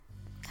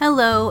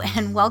Hello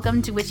and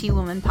welcome to Witchy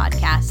Woman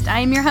Podcast. I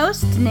am your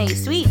host, Danae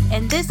Sweet,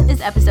 and this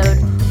is episode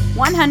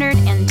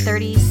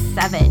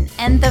 137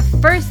 and the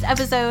first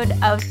episode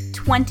of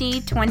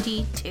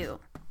 2022.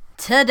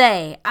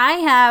 Today, I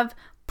have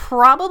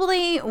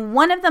probably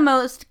one of the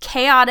most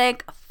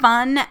chaotic,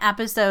 fun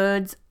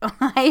episodes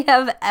I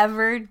have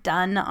ever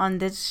done on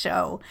this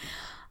show.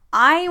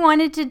 I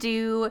wanted to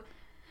do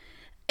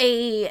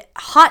a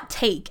hot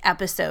take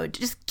episode.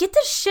 Just get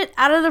the shit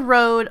out of the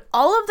road.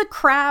 All of the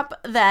crap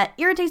that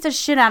irritates the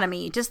shit out of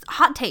me. Just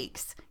hot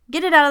takes.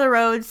 Get it out of the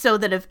road so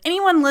that if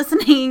anyone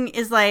listening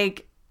is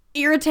like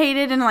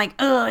irritated and like,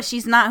 ugh,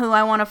 she's not who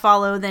I want to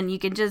follow, then you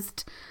can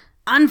just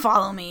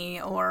unfollow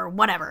me or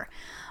whatever.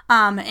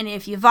 And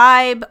if you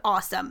vibe,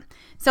 awesome.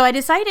 So I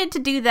decided to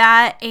do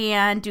that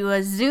and do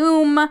a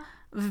Zoom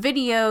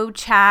video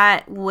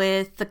chat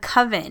with the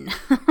Coven.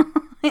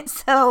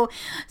 So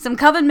some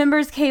Coven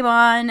members came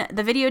on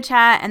the video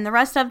chat, and the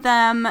rest of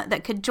them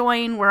that could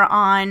join were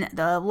on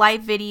the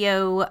live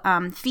video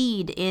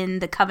feed in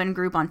the Coven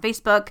group on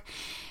Facebook.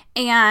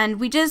 And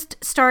we just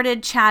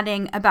started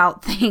chatting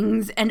about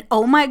things, and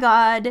oh my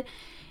God,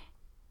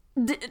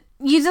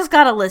 you just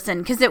gotta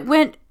listen because it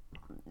went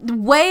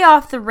way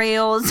off the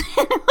rails.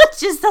 It was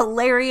just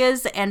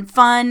hilarious and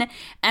fun,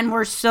 and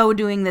we're so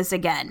doing this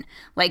again,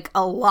 like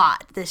a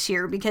lot this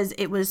year because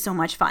it was so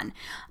much fun.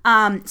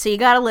 So you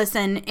gotta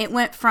listen. It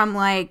went from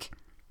like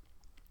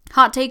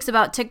hot takes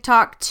about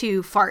TikTok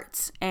to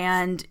farts,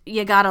 and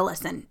you gotta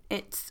listen.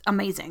 It's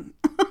amazing.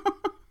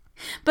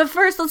 But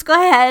first, let's go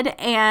ahead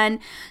and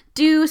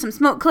do some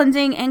smoke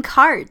cleansing and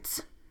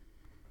cards.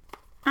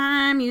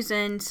 I'm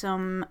using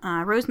some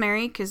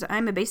rosemary because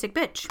I'm a basic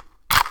bitch.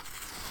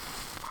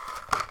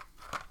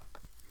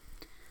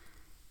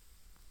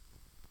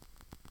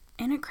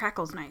 And it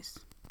crackles nice.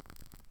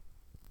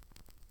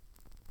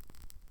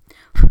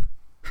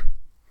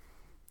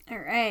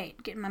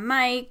 Alright, getting my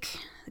mic,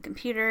 the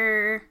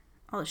computer,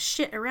 all the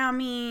shit around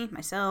me,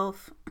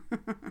 myself.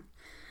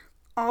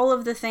 All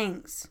of the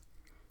things.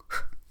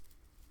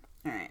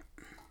 Alright.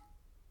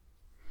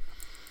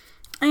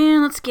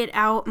 And let's get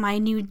out my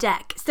new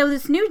deck. So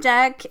this new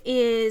deck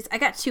is, I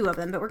got two of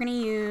them, but we're going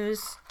to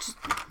use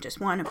just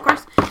one, of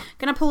course.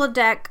 Going to pull a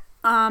deck.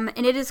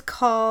 And it is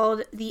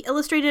called The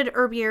Illustrated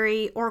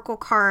Herbiary Oracle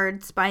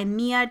Cards by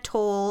Mia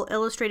Toll,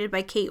 illustrated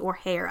by Kate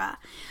O'Hara.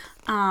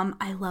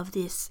 I love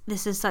this.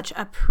 This is such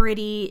a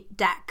pretty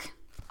deck.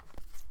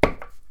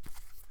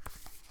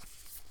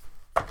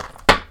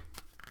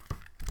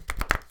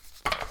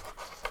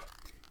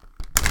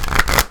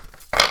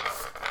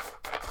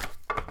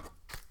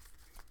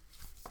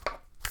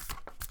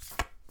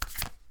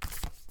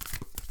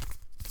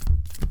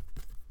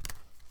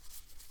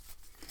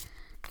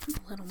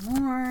 A little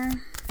more.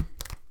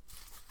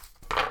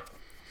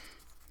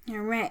 All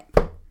right,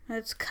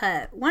 let's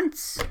cut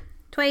once,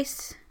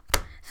 twice,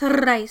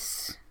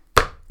 thrice.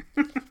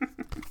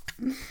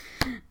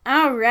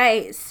 All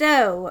right,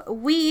 so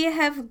we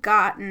have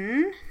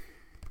gotten,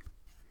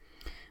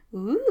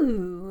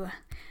 Mugwort,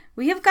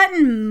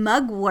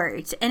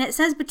 and it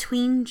says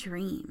Between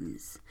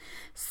Dreams.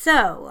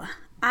 So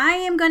I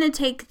am going to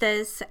take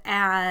this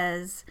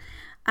as,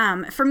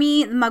 for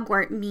me,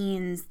 Mugwort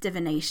means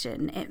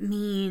divination. It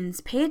means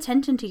pay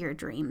attention to your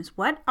dreams.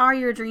 What are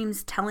your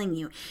dreams telling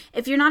you?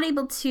 If you're not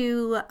able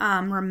to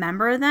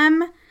remember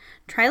them,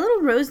 try a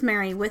little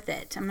rosemary with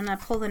it. I'm going to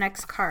pull the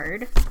next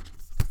card.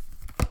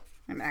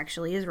 It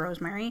actually is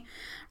rosemary.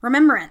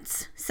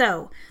 Remembrance.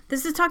 So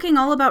this is talking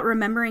all about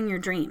remembering your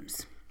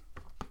dreams.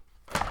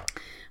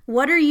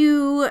 What are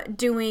you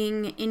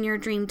doing in your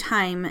dream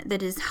time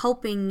that is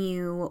helping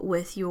you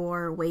with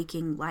your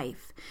waking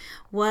life?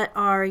 What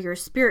are your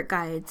spirit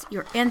guides,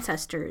 your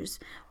ancestors?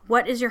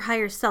 What is your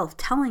higher self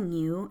telling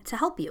you to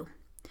help you?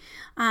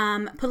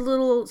 Put a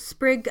little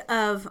sprig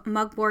of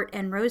mugwort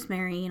and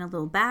rosemary in a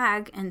little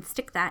bag and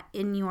stick that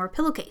in your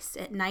pillowcase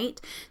at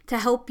night to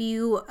help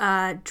you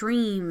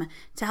dream,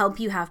 to help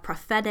you have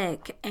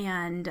prophetic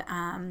and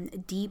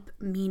deep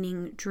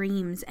meaning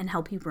dreams and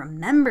help you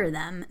remember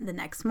them the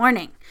next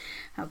morning.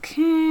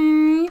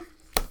 Okay.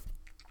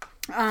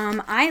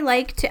 I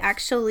like to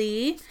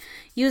actually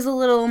use a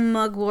little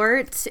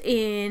mugwort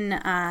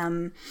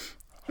in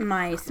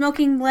my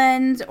smoking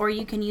blends, or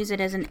you can use it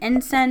as an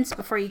incense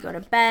before you go to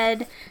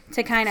bed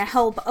to kind of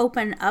help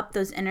open up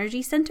those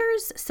energy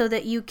centers so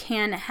that you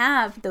can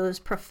have those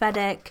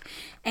prophetic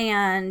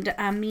and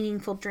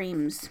meaningful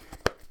dreams.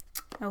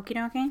 Okie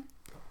dokie.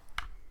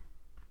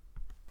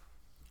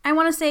 I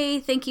want to say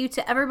thank you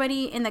to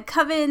everybody in the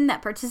Coven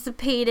that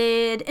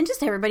participated, and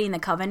just everybody in the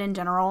Coven in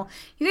general.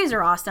 You guys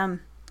are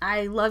awesome.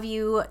 I love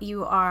you.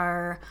 You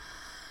are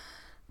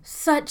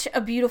such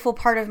a beautiful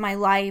part of my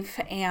life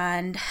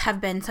and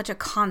have been such a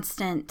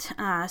constant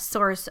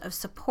source of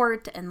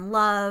support and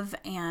love,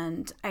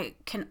 and I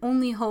can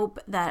only hope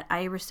that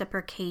I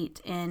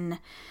reciprocate in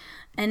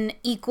an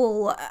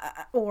equal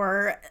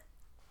I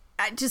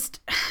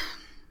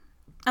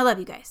love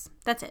you guys.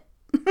 That's it.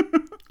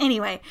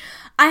 Anyway,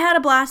 I had a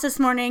blast this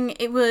morning.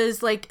 It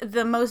was like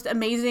the most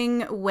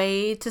amazing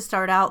way to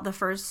start out the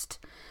first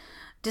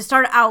to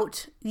start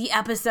out the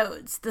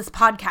episodes, this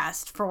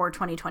podcast for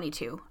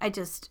 2022.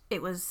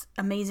 It was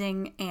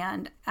amazing,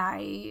 and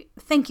I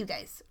thank you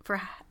guys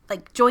for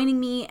like joining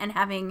me and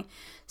having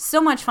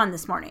so much fun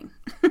this morning.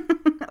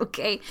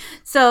 Okay,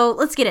 so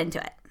let's get into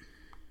it.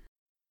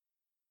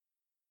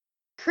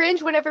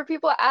 Cringe whenever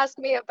people ask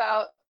me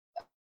about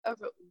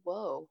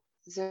whoa,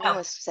 Zoom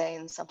was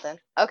saying something.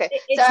 Okay,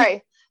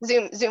 sorry.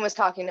 Zoom was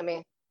talking to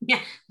me. Yeah,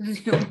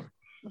 Zoom.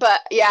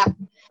 But yeah,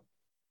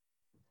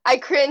 I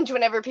cringe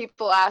whenever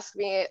people ask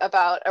me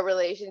about a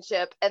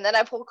relationship, and then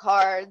I pull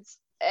cards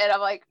and I'm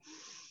like,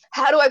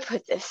 how do I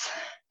put this?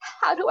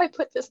 How do I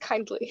put this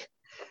kindly?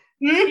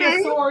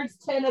 Mm-hmm. Swords,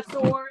 10 of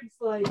swords.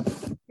 Like,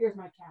 here's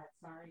my cat.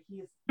 Sorry,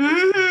 he's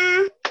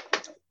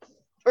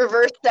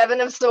reverse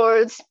 7 of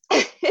swords.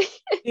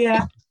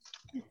 Yeah.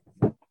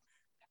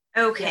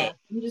 Okay, yeah.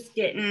 I'm just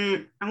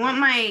getting. I want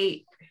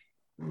my.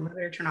 I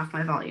better turn off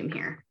my volume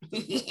here.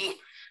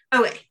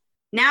 Okay.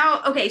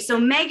 Now, okay, so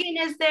Megan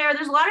is there.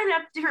 There's a lot of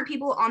different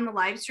people on the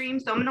live stream,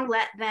 so I'm going to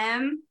let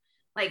them,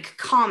 like,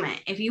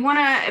 comment. If you want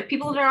to, if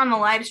people that are on the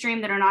live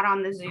stream that are not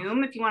on the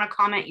Zoom, if you want to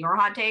comment your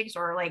hot takes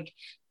or, like,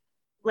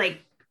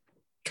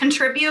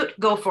 contribute,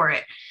 go for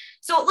it.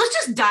 So let's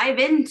just dive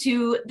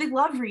into the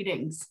love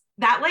readings.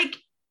 That, like,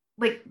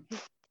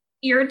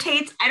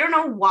 irritates, I don't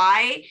know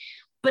why,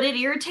 but it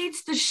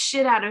irritates the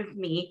shit out of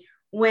me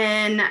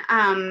when,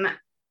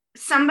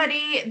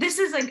 somebody, this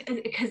is like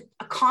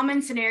a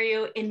common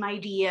scenario in my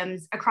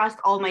DMs across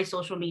all my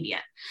social media.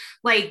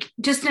 Like,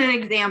 just an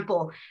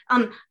example.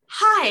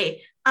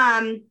 Hi,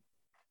 I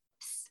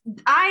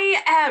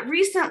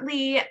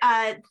recently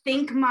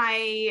think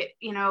my,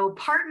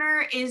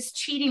 partner is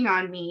cheating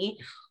on me.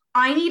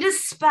 I need a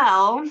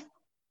spell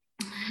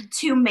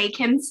to make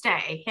him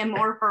stay, him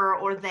or her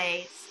or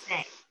they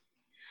stay.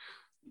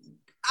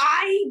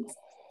 I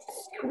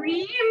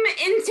scream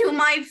into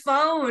my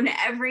phone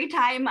every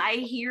time I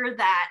hear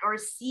that or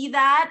see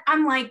that.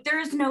 I'm like,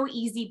 there's no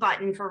easy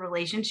button for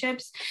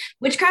relationships.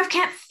 Witchcraft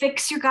can't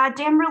fix your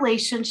goddamn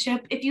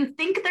relationship. If you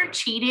think they're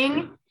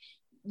cheating,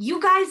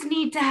 you guys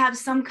need to have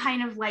some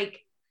kind of like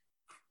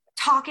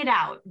talk it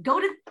out. Go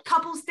to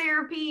couples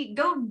therapy,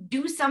 go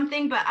do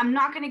something, but I'm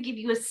not going to give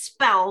you a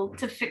spell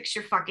to fix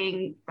your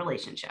fucking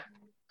relationship.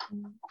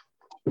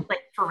 Like,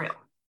 for real.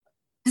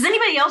 Does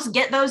anybody else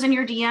get those in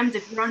your DMs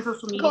if you're on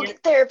social media? Go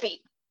get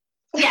therapy.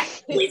 Yeah,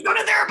 please go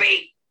to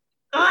therapy.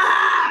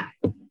 Ah!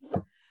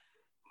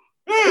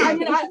 I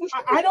mean,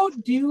 I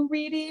don't do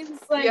readings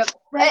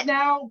right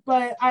now,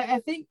 but I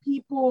think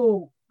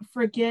people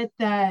forget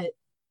that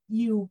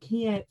you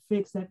can't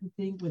fix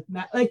everything with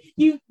magic. Like,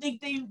 you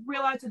think they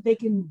realize that they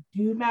can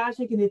do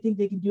magic and they think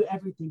they can do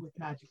everything with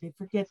magic. They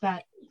forget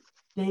that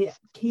they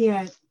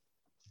can't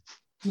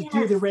just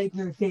do the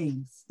regular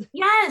things.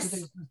 Yes. That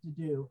they're supposed to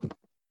do.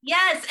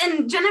 Yes,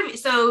 and Jen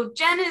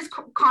is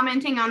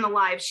commenting on the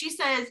live. She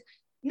says,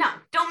 no,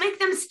 don't make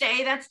them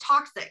stay. That's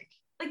toxic.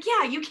 Like,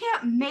 yeah, you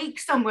can't make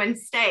someone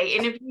stay.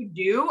 And if you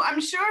do, I'm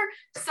sure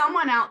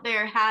someone out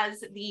there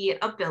has the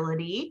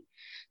ability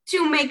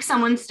to make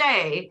someone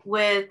stay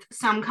with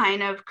some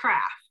kind of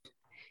craft.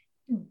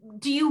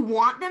 Do you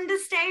want them to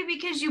stay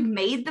because you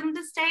made them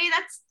to stay?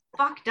 That's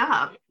fucked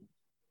up.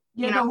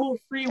 Yeah, the whole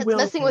free will.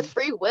 It's messing with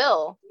free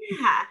will.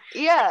 Yeah.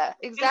 Yeah,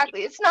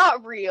 exactly. It's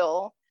not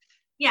real.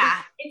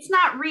 Yeah, it's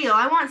not real.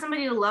 I want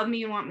somebody to love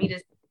me and want me to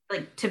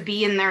to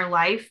be in their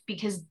life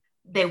because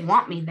they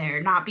want me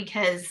there, not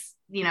because,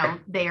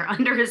 they are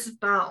under a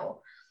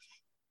spell.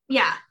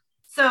 Yeah.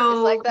 So it's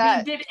like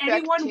that. Did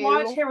anyone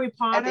watch Harry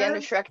Potter? At the end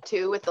of Shrek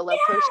 2 with the love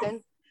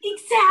potion?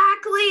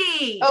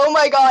 Exactly. Oh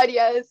my God,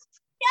 yes.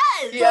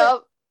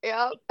 Yes.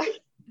 Yep.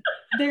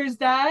 There's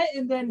that,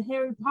 and then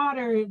Harry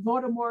Potter,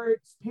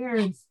 Voldemort's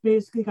parents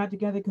basically got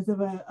together because of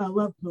a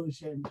love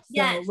potion. So,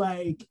 yes.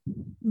 Like,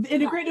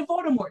 integrated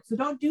Voldemort. So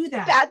don't do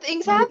that. Bad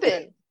things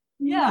happen.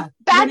 Yeah.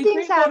 Bad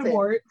things happen.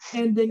 Voldemort,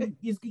 and then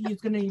he's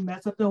going to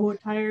mess up the whole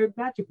entire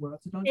magic world.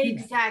 So don't do that.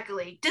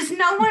 Exactly. Does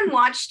no one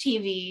watch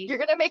TV? You're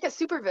going to make a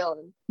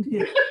supervillain.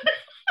 Yeah.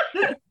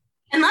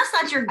 Unless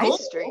that's your goal,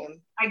 Ice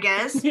stream. I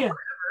guess. Yeah.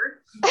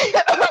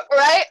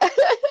 Right?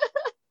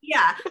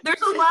 Yeah,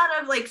 there's a lot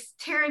of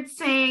Terrence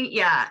saying,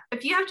 yeah,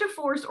 if you have to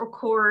force or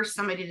coerce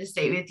somebody to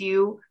stay with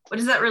you, what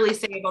does that really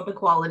say about the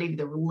quality of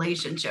the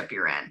relationship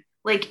you're in?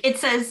 Like, it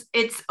says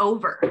it's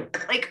over.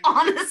 Like,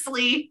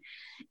 honestly,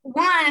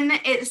 one,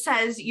 it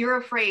says you're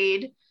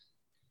afraid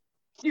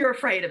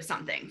of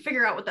something.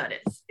 Figure out what that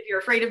is. If you're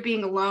afraid of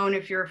being alone,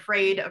 if you're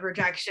afraid of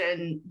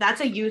rejection,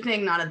 that's a you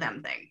thing, not a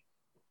them thing.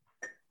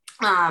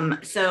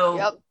 So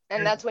yep,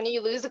 and that's when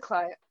you lose a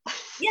client.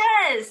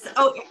 Yes.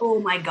 Oh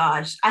my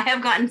gosh. I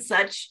have gotten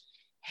such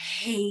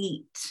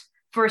hate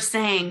for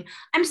saying,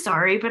 I'm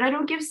sorry, but I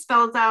don't give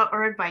spells out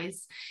or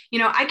advice.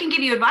 I can give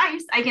you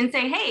advice. I can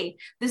say, hey,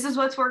 this is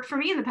what's worked for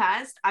me in the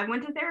past. I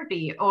went to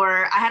therapy,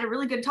 or I had a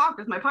really good talk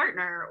with my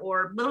partner,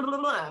 or blah, blah,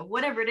 blah,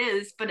 whatever it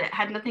is, but it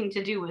had nothing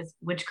to do with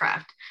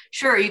witchcraft.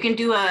 Sure, you can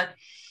do a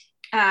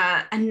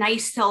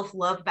nice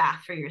self-love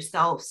bath for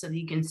yourself so that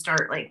you can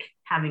start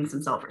having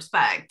some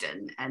self-respect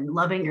and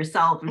loving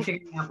yourself and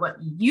figuring out what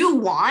you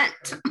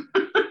want.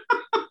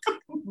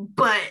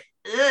 but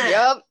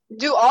yep,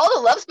 do all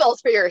the love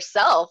spells for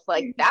yourself.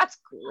 Like, that's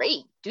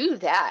great. Do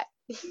that.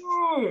 Yes.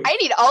 I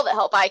need all the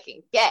help I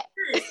can get.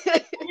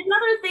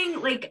 Another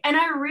thing, like, and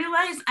I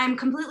realize I'm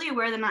completely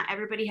aware that not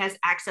everybody has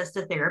access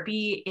to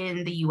therapy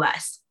in the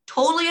US.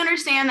 Totally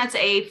understand that's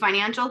a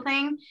financial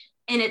thing,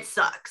 and it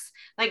sucks.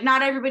 Like,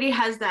 not everybody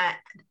has that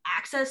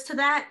access to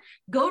that.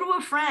 Go to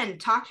a friend,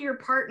 talk to your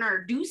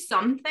partner, do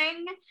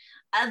something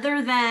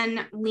other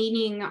than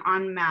leaning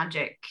on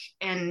magic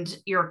and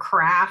your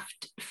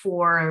craft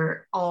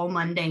for all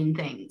mundane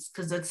things,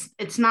 because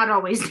it's not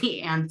always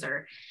the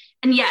answer.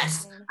 And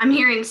yes, I'm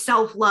hearing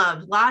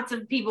self-love. Lots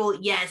of people,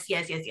 yes.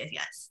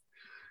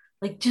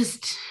 Like,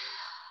 just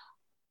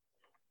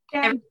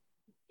Yeah.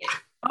 Yeah.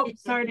 Oh,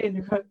 sorry to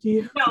interrupt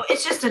you. No,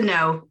 it's just a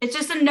no. It's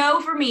just a no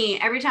for me.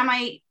 Every time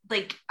I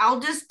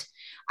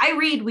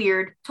read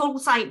weird. Total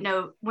side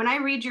note. When I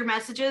read your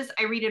messages,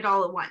 I read it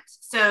all at once.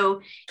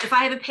 So if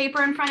I have a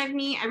paper in front of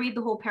me, I read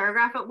the whole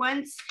paragraph at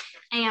once.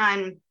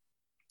 And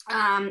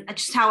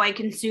that's just how I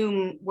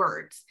consume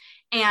words.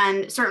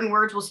 And certain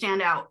words will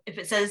stand out. If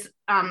it says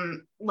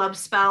love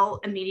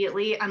spell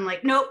immediately, I'm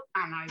like, nope,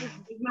 I'm not even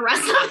reading the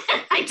rest of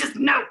it. I just,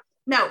 no,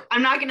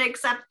 I'm not going to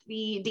accept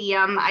the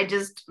DM. I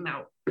just,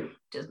 no.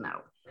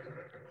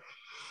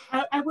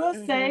 I will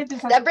say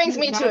this. That brings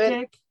me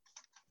to it.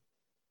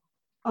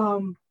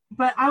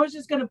 But I was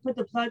just gonna put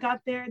the plug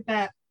out there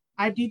that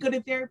I do go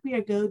to therapy.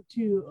 I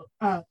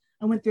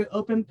went through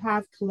Open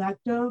Path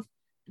Collective,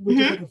 which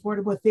is like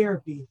affordable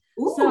therapy.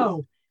 Ooh.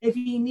 So if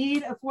you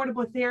need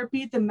affordable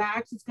therapy, the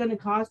max it's gonna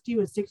cost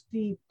you is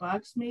 $60,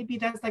 maybe.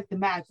 That's like the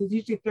max. It's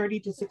usually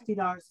 $30 to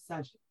 $60 a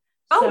session.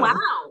 Oh,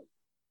 wow.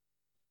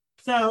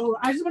 So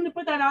I just want to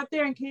put that out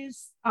there in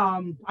case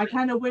I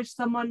kind of wish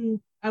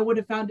I would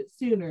have found it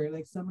sooner,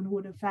 like someone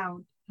would have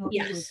found help.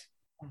 Yes.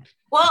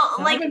 Well,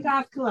 so like Open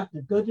Path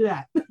Collective, go do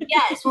that.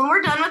 Yes, when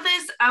we're done with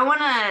this, I want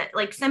to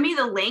like send me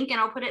the link and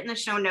I'll put it in the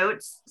show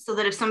notes so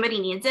that if somebody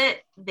needs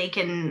it, they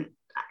can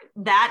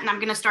that, and I'm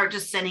going to start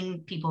just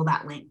sending people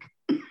that link.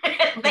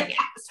 They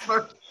ask for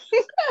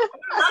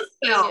love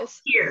spell.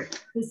 Here.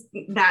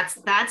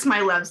 That's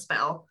my love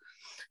spell.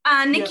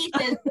 Nikki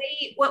says,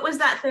 wait, what was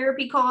that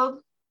therapy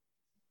called?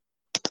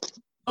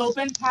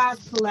 Open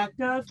Path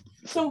Collective.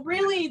 So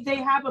really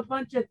they have a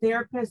bunch of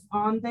therapists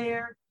on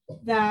there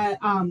that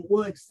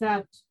will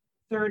accept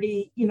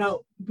between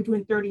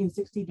 $30 and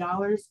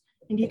 $60,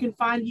 and you can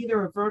find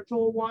either a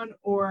virtual one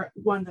or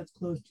one that's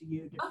close to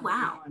you. Oh,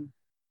 wow.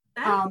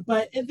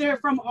 But they're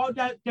from all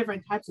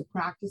different types of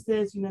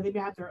practices. They may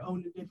have their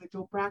own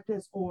individual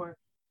practice or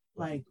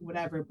like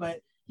whatever,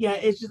 but yeah,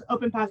 it's just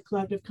Open Path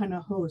Collective kind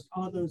of hosts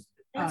all those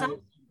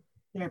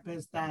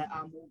therapists that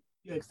will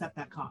accept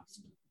that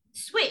cost.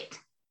 Sweet.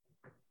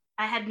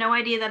 I had no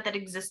idea that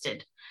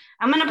existed.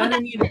 I'm gonna put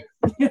that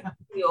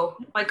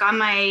like on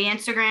my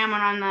Instagram and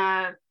on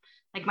the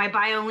like my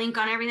bio link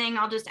on everything.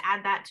 I'll just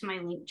add that to my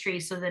link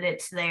tree so that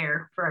it's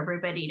there for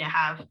everybody to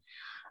have.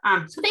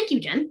 So thank you,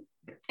 Jen.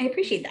 I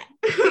appreciate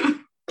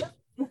that.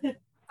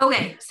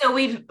 Okay, so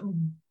we've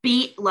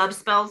beat love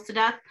spells to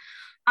death.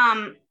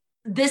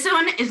 This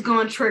one is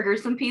going to trigger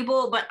some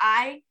people, but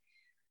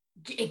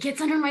it gets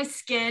under my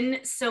skin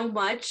so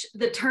much.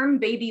 The term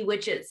baby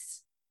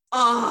witches.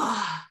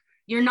 Oh,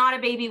 you're not a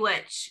baby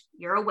witch.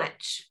 You're a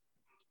witch.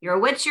 You're a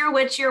witch, you're a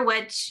witch, you're a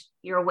witch,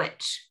 you're a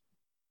witch.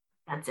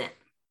 That's it.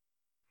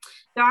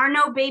 There are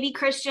no baby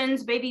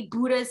Christians, baby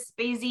Buddhists,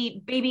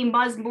 baby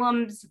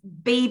Muslims,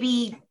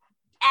 baby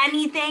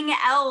anything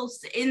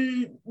else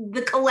in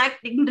the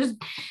collecting.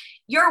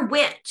 You're a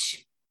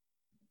witch.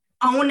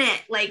 Own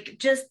it. Like,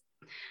 just,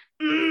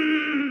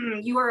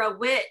 you are a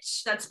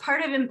witch. That's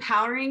part of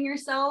empowering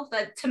yourself.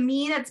 That, to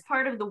me, that's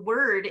part of the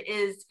word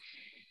is,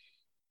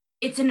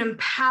 it's an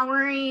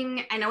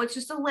empowering, I know it's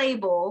just a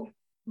label,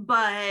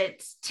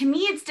 but to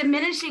me, it's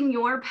diminishing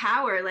your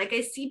power. Like, I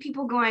see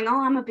people going,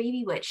 oh, I'm a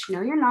baby witch.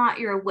 No, you're not.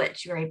 You're a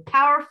witch. You're a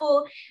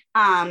powerful,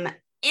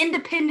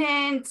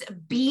 independent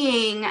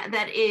being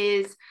that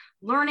is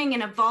learning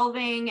and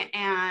evolving,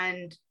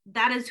 and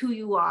that is who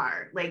you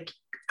are. Like,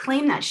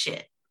 claim that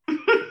shit.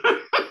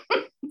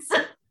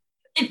 So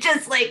it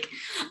just like,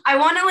 I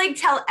want to like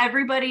tell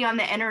everybody on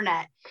the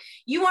internet,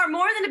 you are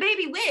more than a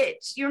baby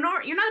witch. You're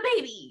not a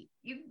baby.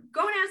 You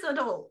grown ass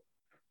adult.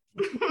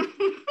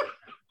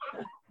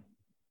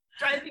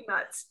 Drives me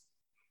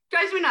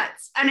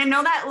nuts. And I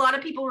know that a lot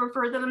of people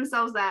refer to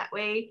themselves that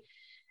way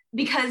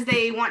because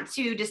they want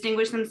to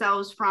distinguish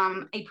themselves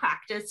from a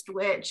practiced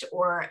witch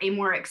or a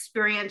more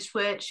experienced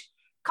witch.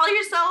 Call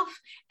yourself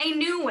a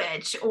new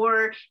witch,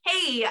 or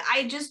hey,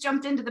 I just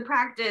jumped into the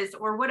practice,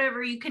 or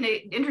whatever. You can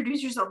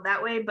introduce yourself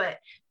that way, but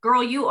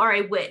girl, you are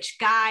a witch.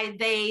 Guy,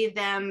 they,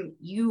 them,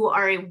 you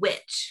are a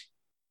witch.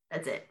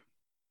 That's it.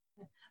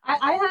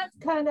 I have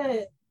kind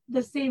of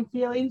the same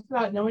feelings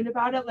about knowing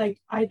about it. Like,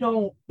 I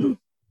don't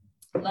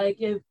like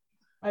if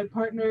my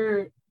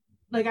partner,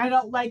 like, I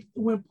don't like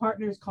when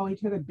partners call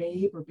each other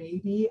babe or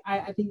baby.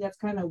 I think that's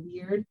kind of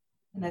weird.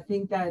 And I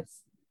think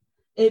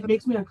it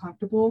makes me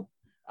uncomfortable.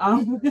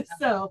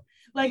 So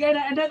like, I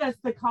know that's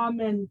the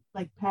common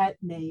like pet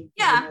name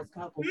for most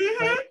couples,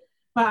 but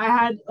but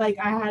I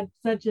had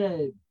such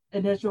a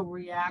initial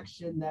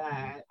reaction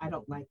that I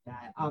don't like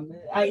that.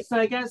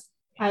 I guess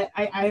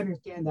I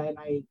understand that,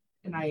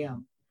 and I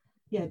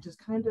yeah, just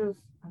kind of,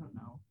 I don't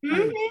know,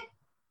 like Mhm.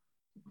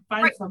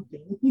 find Right.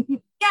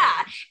 something.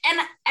 Yeah.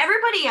 And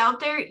everybody out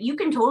there, you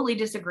can totally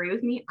disagree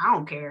with me. I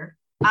don't care.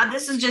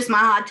 This is just my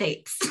hot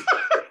takes.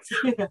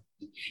 Yeah.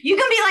 You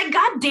can be like,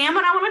 God damn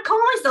it, I want to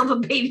call myself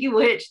a baby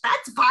witch.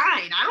 That's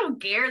fine. I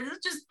don't care. This is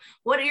just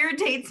what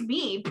irritates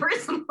me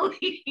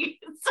personally.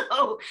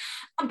 So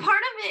a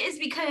part of it is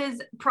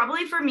because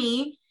probably for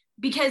me,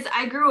 because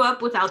I grew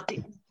up without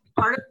the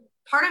part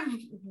of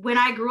when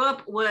I grew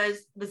up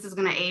was, this is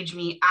gonna age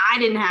me. I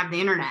didn't have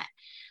the internet.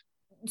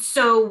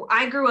 So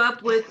I grew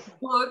up with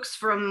books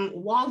from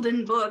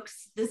Walden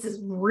Books. This is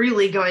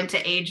really going to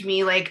age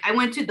me. Like I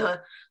went to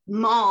the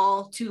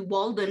mall, to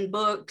Walden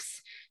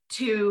Books,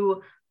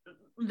 to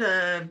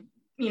the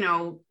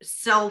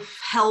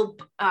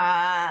self-help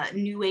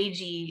new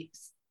agey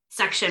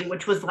section,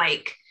 which was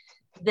like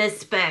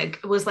this big.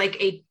 It was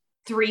like a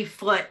 3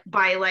 foot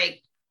by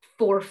like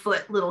 4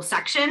 foot little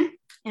section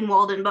in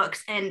Walden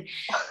Books. And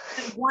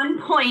at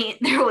one point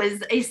there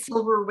was a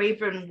Silver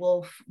Raven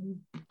Wolf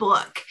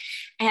book,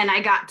 and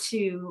I got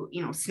to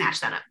snatch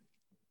that up.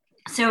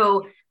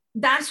 So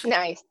that's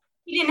Nice.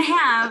 she didn't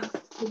have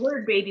the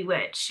word baby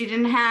witch. She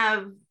didn't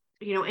have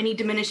any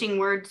diminishing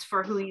words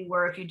for who you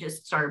were if you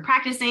just started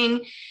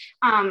practicing.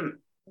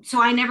 So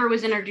I never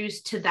was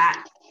introduced to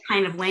that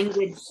kind of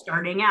language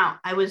starting out.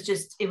 I was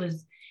just, it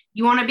was,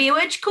 you want to be a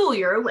witch? Cool,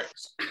 you're a witch.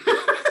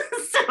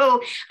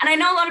 So, and I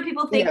know a lot of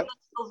people think that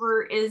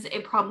Silver is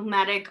a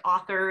problematic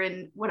author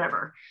and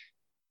whatever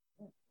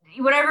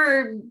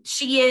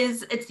she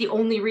is. It's the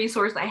only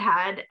resource I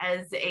had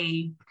as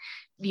a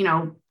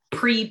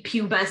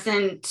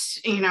prepubescent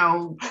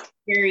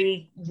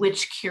very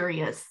witch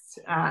curious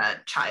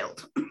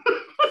child.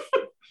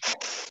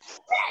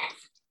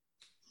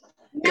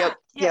 Yep.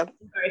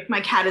 Sorry,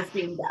 my cat is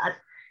being bad.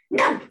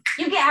 No,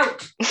 you get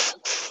out.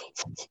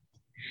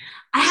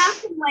 I have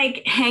some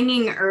like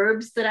hanging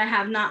herbs that I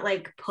have not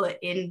like put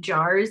in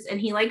jars,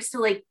 and he likes to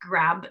like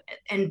grab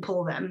and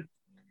pull them.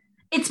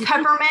 It's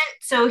peppermint,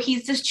 so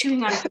he's just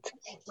chewing on it,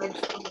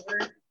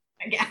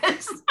 I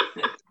guess.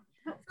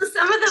 So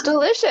some of the It's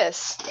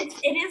delicious.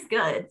 It is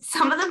good.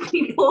 Some of the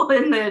people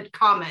in the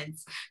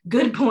comments,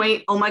 good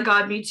point. Oh my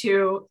God, me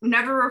too.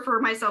 Never refer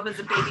myself as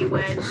a baby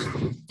witch.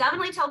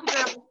 Definitely tell people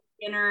I'm a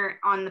beginner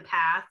on the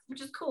path,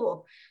 which is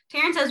cool.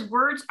 Taryn says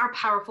words are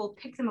powerful.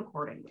 Pick them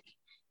accordingly.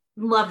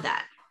 Love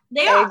that.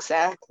 They are.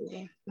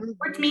 Exactly.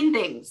 Words mean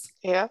things.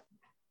 Yeah.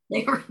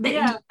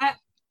 Yeah.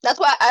 That's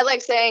why I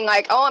like saying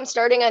like, oh, I'm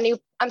starting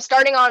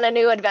on a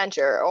new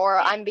adventure, or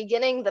I'm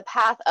beginning the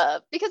path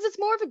of, because it's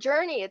more of a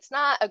journey. It's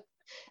not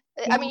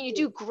I mean, you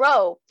do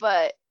grow,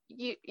 but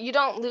you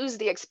don't lose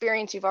the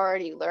experience you've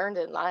already learned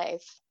in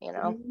life,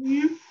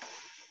 Mm-hmm.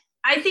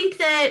 I think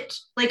that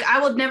like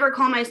I would never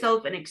call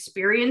myself an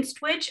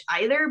experienced witch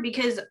either,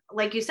 because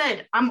like you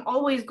said, I'm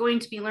always going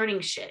to be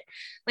learning shit.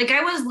 Like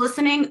I was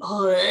listening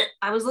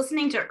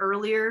to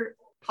earlier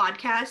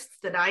podcasts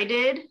that I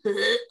did.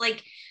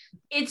 Like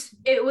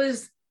it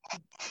was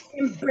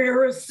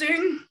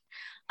embarrassing.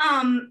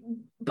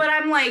 But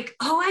I'm like,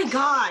 oh my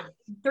God,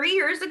 3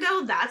 years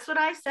ago, that's what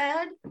I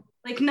said.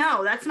 Like,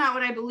 no, that's not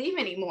what I believe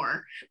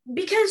anymore,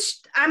 because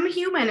I'm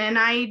human and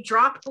I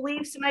drop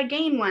beliefs and I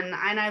gain one,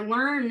 and I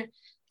learn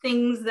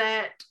things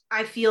that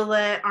I feel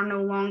that are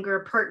no longer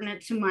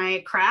pertinent to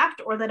my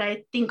craft or that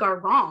I think are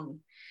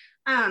wrong.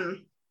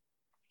 I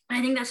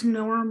think that's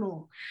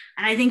normal.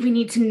 And I think we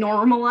need to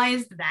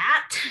normalize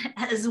that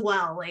as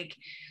well. Like,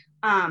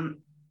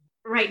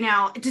 right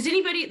now, this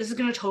is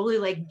going to totally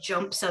like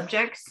jump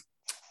subjects.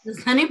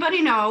 Does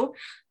anybody know,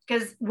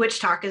 because witch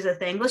talk is a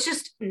thing, let's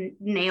just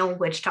nail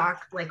witch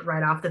talk like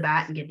right off the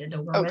bat and get it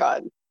over with.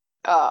 God.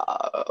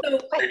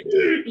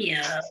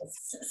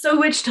 Yes. So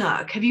witch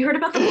talk, have you heard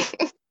about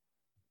the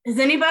is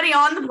anybody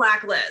on the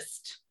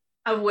blacklist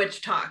of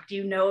witch talk? Do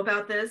you know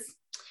about this?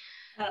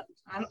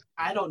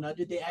 I don't know.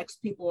 Did they X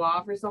people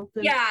off or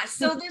something? Yeah.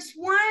 So this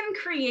one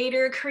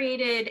creator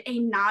created a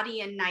naughty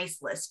and nice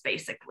list,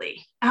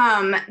 basically.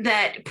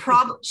 That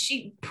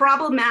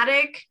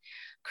problematic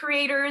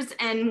creators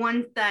and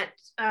ones that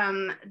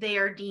they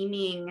are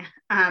deeming,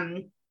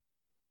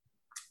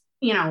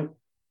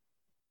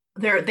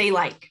 they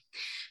like.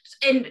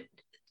 And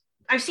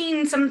I've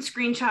seen some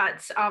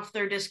screenshots off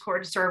their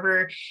Discord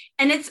server,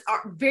 and it's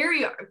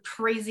very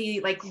crazy.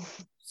 Like,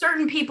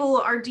 certain people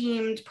are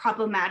deemed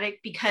problematic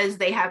because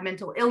they have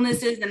mental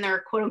illnesses and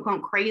they're quote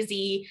unquote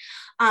crazy.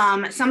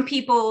 Some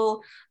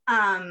people,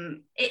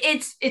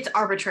 it's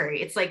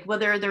arbitrary. It's like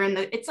whether they're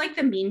it's like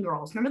the Mean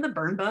Girls. Remember the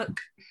Burn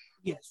book?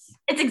 Yes.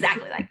 It's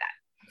exactly like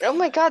that. Oh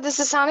my God, this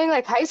is sounding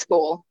like high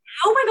school.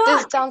 Oh my God.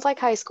 This sounds like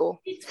high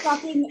school. It's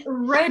fucking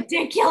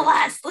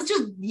ridiculous.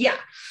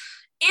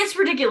 It's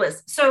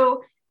ridiculous.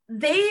 So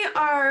they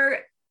are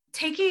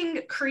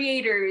taking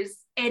creators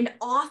and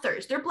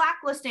authors, they're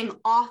blacklisting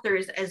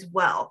authors as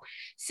well,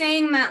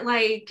 saying that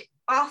like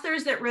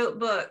authors that wrote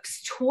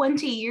books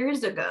 20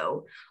 years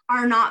ago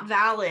are not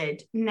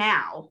valid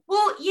now.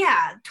 Well,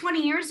 yeah,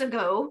 20 years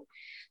ago,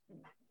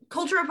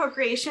 cultural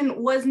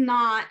appropriation was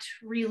not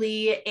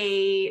really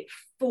a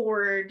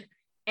forward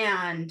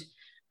and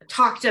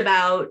talked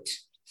about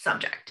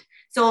subject.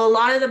 So a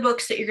lot of the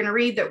books that you're going to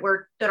read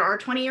that are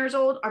 20 years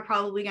old are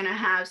probably going to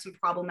have some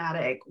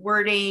problematic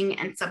wording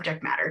and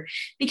subject matter,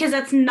 because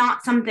that's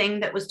not something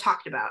that was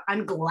talked about.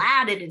 I'm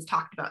glad it is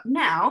talked about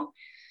now,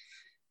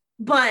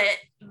 but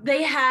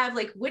they have,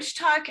 like, Witch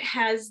Talk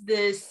has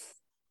this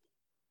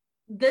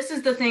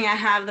is the thing I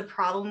have the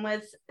problem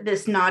with,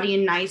 this naughty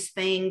and nice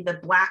thing, the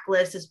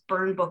blacklist, this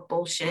burn book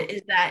bullshit,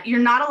 is that you're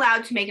not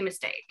allowed to make a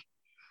mistake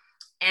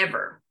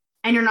ever.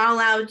 And you're not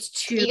allowed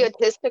to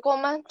egotistical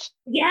much.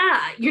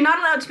 Yeah, you're not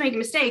allowed to make a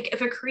mistake. If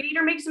a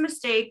creator makes a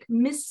mistake,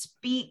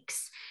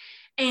 misspeaks,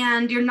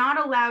 and you're not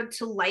allowed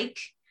to like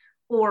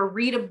or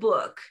read a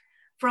book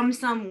from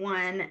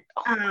someone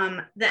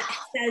that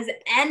says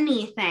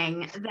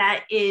anything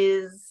that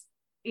is,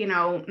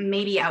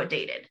 maybe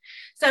outdated.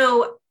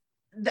 So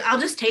I'll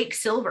just take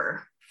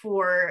Silver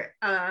for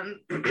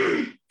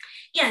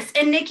yes.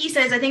 And Nikki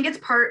says, I think it's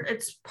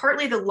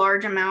partly the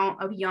large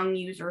amount of young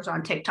users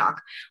on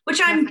TikTok, which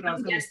I'm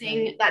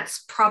guessing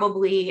that's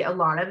probably a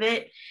lot of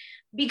it,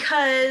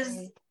 because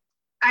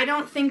I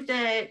don't think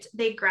that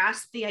they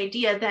grasp the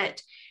idea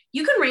that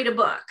you can read a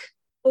book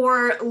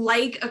or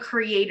like a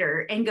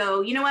creator and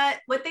go, you know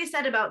what they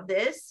said about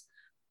this,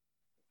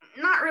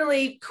 not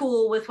really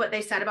cool with what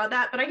they said about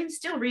that, but I can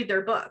still read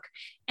their book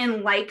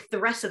and like the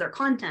rest of their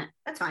content.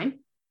 That's fine.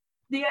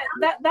 Yeah,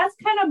 that's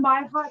kind of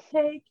my hot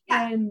take.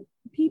 Yeah. And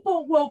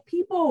people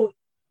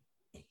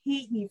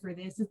hate me for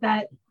this, is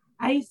that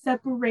I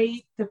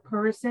separate the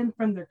person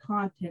from their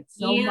content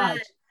so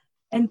much.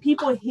 And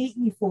people hate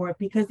me for it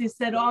because they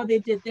said, oh, they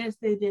did this,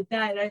 they did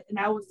that. And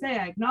I would say,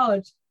 I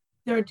acknowledge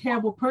they're a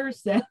terrible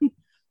person,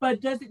 but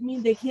it doesn't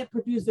mean they can't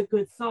produce a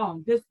good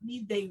song. Doesn't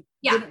mean they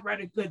didn't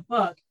write a good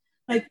book.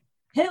 Like,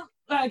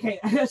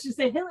 I should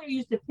say Hitler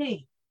used to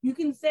paint. You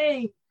can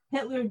say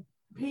Hitler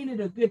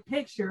painted a good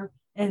picture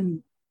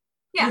and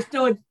you're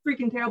still a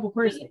freaking terrible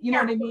person. You know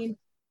what I mean?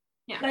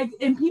 Yeah. Like,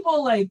 and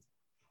people like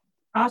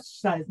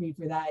ostracize me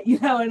for that,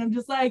 and I'm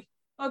just like,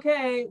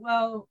 okay,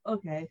 well,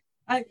 okay.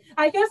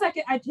 I guess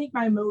I take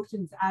my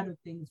emotions out of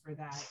things for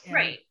that. And,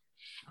 right.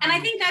 And I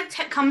think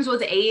that comes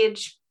with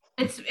age.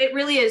 It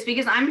really is,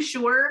 because I'm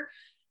sure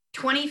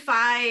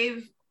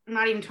 25,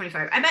 not even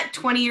 25, I bet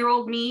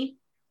 20-year-old me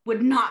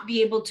would not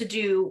be able to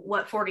do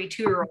what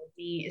 42-year-old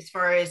me, as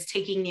far as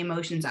taking the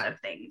emotions out of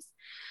things.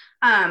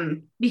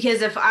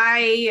 Because if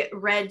I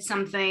read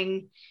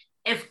something,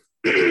 if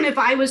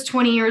I was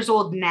 20 years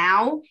old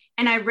now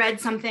and I read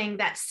something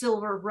that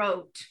Silver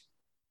wrote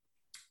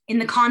in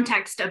the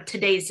context of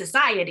today's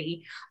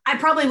society, I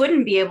probably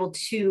wouldn't be able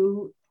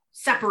to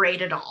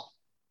separate it all.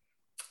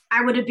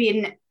 I would have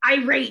been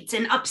irate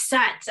and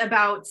upset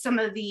about some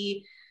of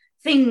the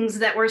things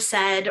that were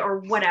said or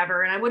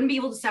whatever, and I wouldn't be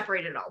able to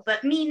separate it all.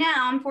 But me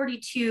now, I'm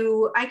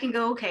 42, I can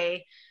go,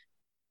 okay,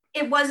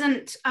 it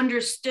wasn't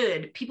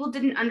understood. People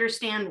didn't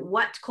understand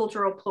what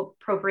cultural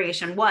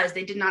appropriation was.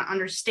 They did not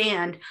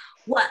understand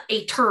what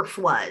a TERF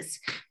was.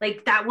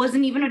 Like, that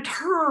wasn't even a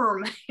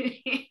term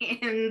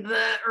in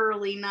the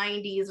early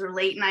 90s or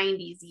late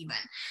 90s even.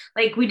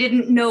 Like, we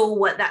didn't know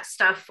what that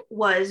stuff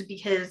was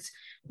because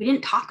we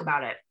didn't talk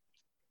about it,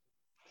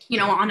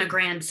 on a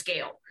grand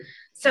scale.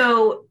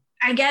 So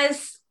I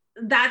guess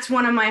that's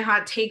one of my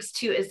hot takes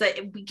too, is that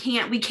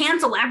we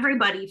cancel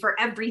everybody for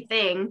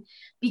everything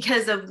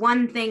because of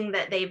one thing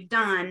that they've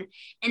done.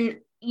 And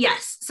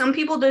yes, some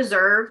people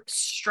deserve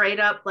straight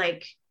up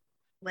like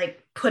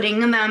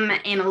putting them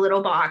in a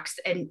little box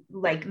and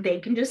like they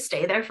can just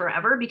stay there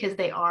forever because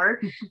they are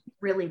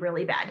really,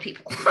 really bad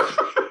people.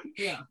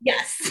 Yeah.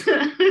 Yes.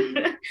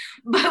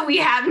 But we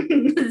have,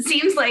 it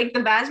seems like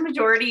the vast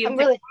majority of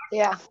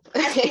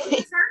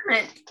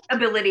discernment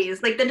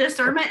abilities, like the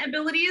discernment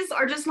abilities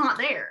are just not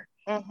there.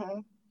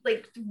 Mm-hmm.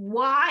 Like,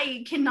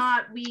 why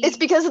cannot we? It's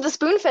because of the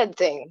spoon-fed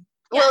thing.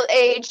 Yeah. Well,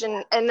 age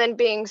and then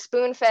being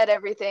spoon-fed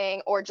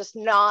everything, or just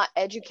not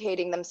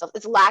educating themselves.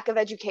 It's lack of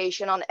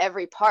education on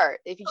every part.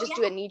 If you just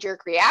do a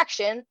knee-jerk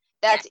reaction,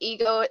 that's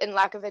ego and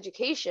lack of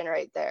education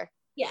right there.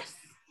 Yes.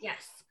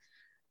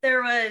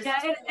 There was,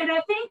 and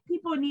I think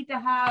people need to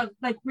have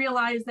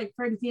realize,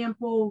 for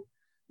example,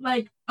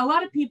 a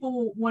lot of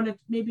people want to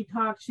maybe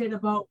talk shit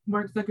about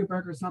Mark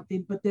Zuckerberg or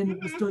something, but then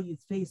will still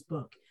use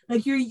Facebook.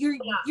 Like, you're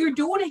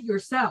doing it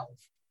yourself.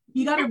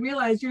 You got to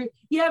realize you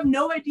have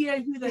no idea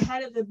who the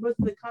head of most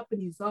of the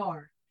companies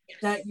are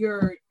that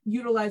you're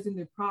utilizing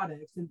their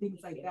products and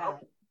things like that.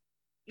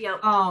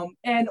 Yep.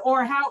 And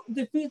or how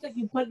the foods that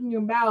you put in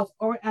your mouth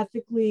are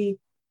ethically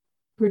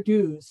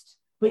produced,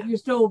 but you're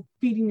still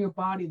feeding your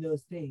body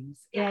those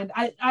things. And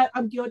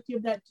I'm guilty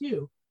of that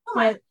too.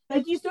 But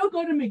you still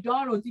go to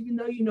McDonald's even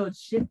though you know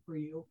it's shit for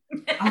you.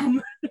 Is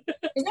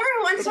there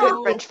one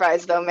good French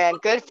fries though, man?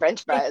 Good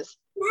French fries.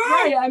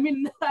 Right. I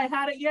mean, I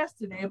had it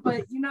yesterday,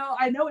 but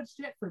I know it's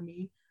shit for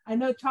me. I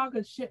know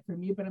chocolate's shit for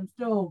me, but I'm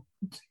still,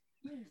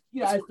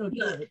 I still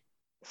do it.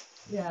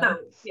 Yeah. So,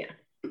 yeah.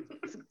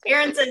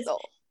 Aaron says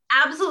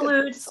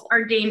absolutes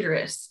are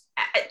dangerous.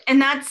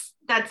 And that's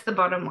the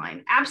bottom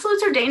line.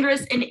 Absolutes are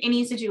dangerous in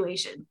any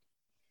situation.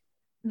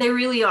 They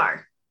really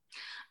are.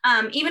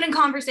 Even in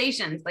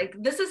conversations. Like,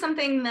 this is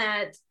something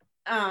that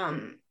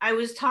I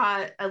was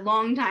taught a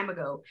long time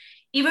ago.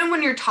 Even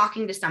when you're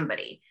talking to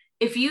somebody,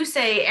 if you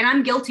say, and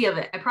I'm guilty of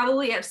it, I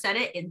probably have said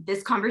it in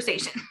this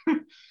conversation.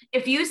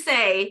 If you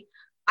say,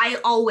 I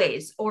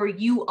always, or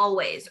you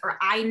always, or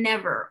I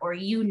never, or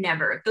you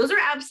never, those are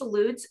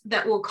absolutes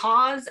that will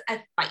cause a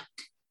fight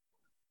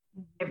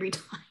every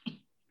time.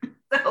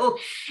 So,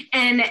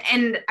 and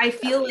I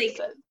feel like,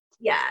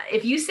 yeah,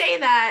 if you say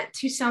that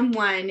to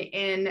someone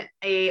in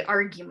a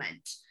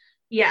argument,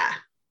 yeah,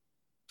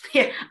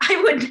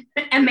 I would,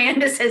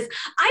 Amanda says,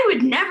 I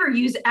would never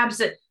use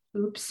absolute,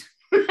 oops.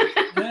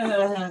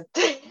 Exactly.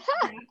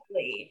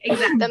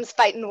 Them's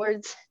fighting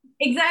words.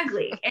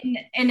 Exactly.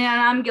 And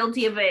I'm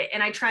guilty of it.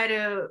 And I try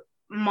to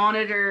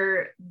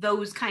monitor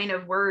those kind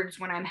of words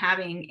when I'm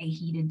having a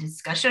heated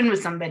discussion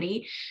with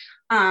somebody.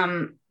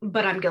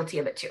 But I'm guilty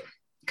of it too,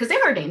 because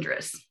they are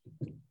dangerous.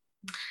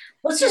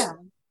 Let's just,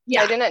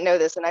 I didn't know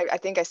this, and I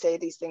think I say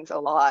these things a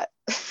lot.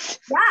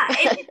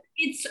 Yeah,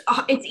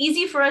 it's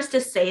easy for us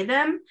to say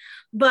them,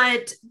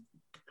 but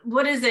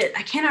what is it?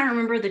 I cannot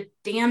remember the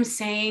damn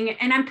saying,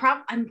 and I'm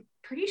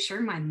pretty sure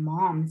my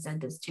mom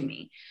said this to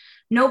me.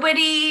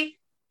 Nobody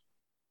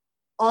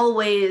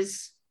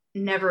always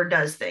never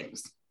does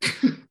things.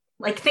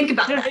 Like, think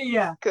about that.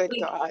 Yeah. Good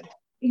God.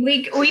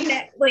 We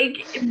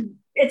like,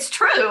 it's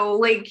true.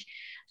 Like,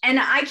 and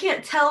I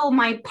can't tell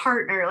my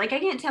partner, like, I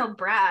can't tell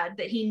Brad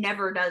that he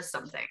never does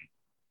something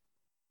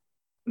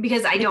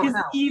because I don't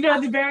know. You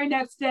know, the very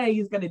next day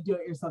he's gonna do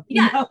it or something.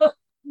 Yeah.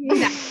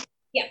 Exactly.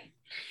 Yeah.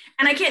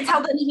 And I can't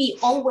tell that he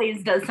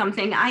always does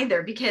something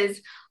either,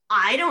 because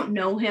I don't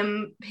know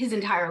him his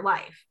entire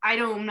life.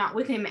 I'm not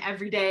with him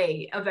every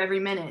day of every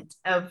minute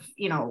of,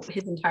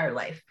 his entire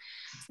life.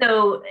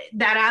 So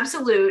that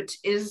absolute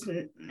is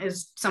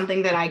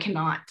something that I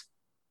cannot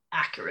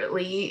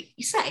accurately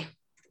say.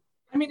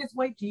 I mean, it's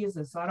white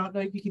Jesus, so I don't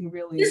know if you can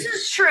really. This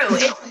is true.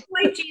 It's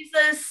white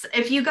Jesus.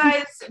 If you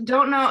guys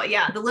don't know,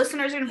 the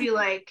listeners are going to be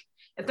like,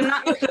 if they're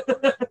not,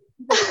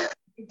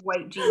 it's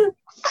white Jesus.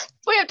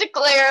 We have to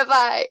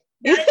clarify.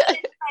 That is an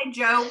inside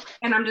joke,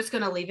 and I'm just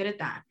going to leave it at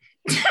that.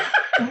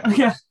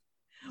 Yeah.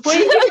 Well,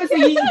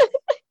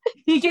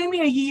 he gave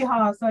me a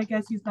yeehaw, so I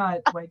guess he's not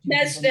white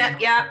Jesus. That's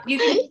it. Yeah. You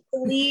can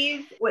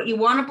believe what you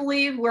want to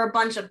believe. We're a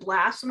bunch of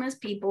blasphemous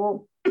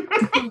people.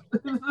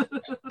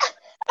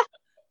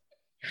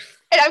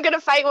 And I'm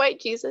gonna fight white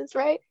Jesus,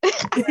 right?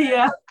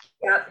 Yeah.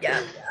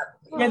 Yeah.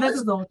 Yeah, that's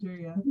his altar,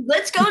 yeah.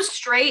 Let's go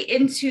straight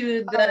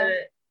into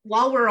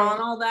while we're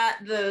on all that,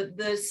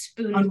 the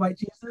spoon. On white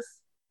Jesus?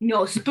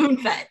 No, spoon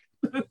fed.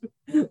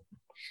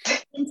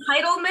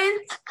 Entitlement.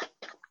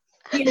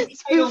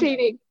 Spoon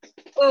feeding.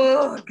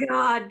 Oh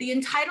God, the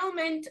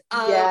entitlement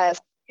of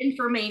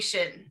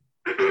information.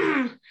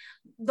 The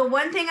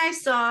one thing I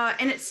saw,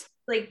 and it's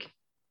like,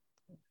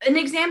 an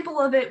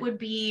example of it would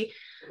be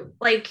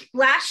like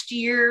last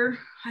year,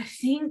 I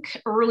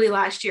think early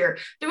last year,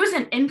 there was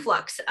an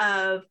influx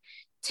of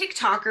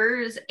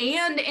TikTokers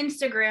and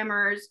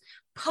Instagrammers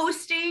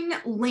posting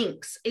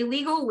links,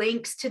 illegal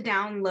links to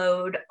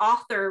download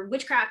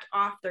witchcraft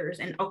authors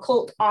and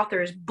occult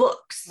authors'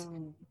 books,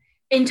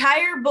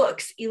 entire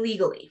books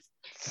illegally.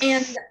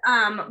 And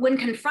when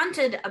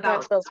confronted about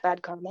that spells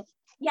bad karma.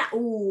 Yeah.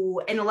 Ooh,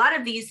 and a lot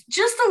of these,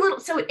 just a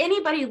little, so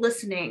anybody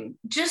listening,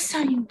 just so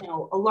you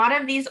know, a lot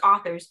of these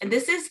authors, and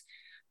this is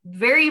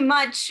very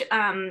much,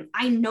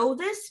 I know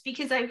this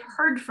because I've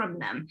heard from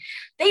them.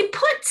 They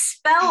put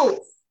spells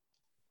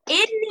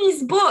in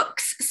these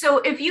books. So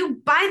if you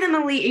buy them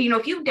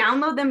if you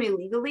download them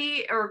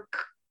illegally or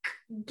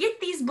get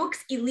these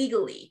books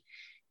illegally,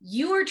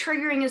 you are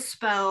triggering a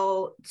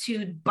spell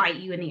to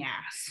bite you in the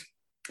ass.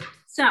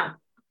 So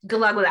good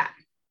luck with that.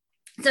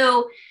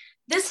 So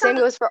this same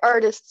goes for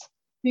artists.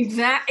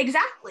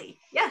 Exactly.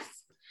 Yes.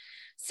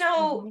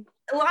 So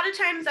a lot of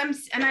times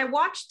I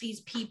watch these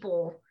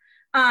people,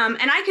 and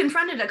I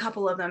confronted a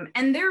couple of them,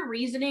 and their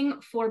reasoning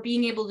for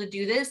being able to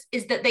do this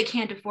is that they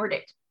can't afford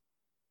it.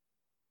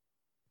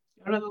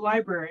 Go to the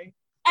library.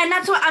 And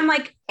that's what I'm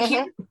like.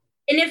 And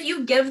if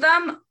you give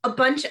them a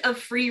bunch of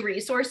free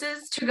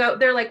resources to go,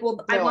 they're like,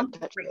 well, I want the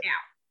book right now.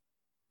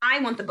 I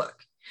want the book.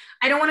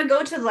 I don't want to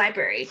go to the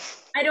library.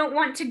 I don't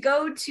want to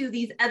go to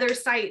these other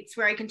sites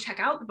where I can check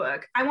out the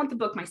book. I want the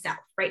book myself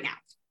right now.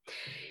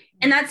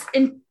 And that's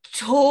in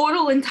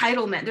total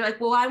entitlement. They're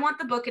like, well, I want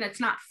the book, and it's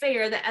not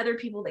fair that other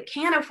people that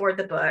can't afford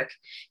the book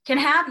can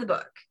have the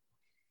book.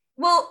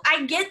 Well,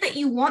 I get that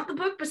you want the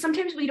book, but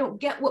sometimes we don't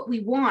get what we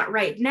want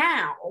right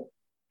now.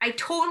 I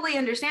totally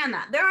understand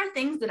that. There are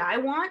things that I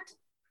want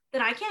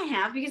that I can't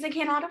have because I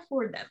cannot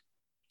afford them.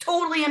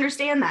 Totally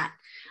understand that.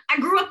 I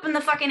grew up in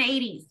the fucking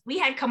 80s. We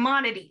had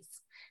commodities.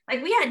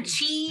 Like, we had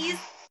cheese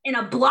in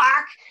a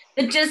block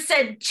that just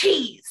said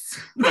cheese.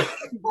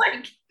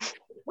 Like,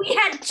 we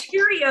had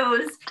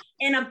Cheerios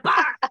in a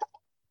box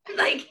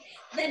like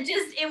that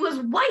just, it was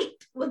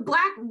white with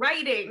black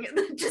writing.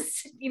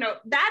 Just,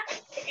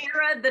 that's the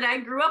era that I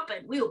grew up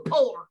in. We were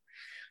poor.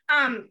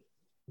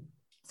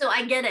 So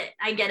I get it.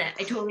 I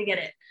totally get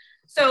it.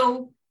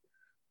 So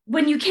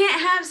when you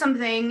can't have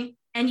something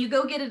and you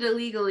go get it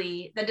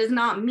illegally, that does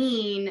not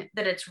mean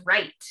that it's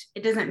right.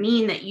 It doesn't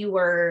mean that you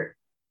were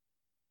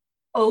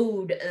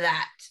owed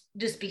that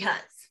just because.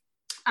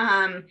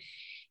 And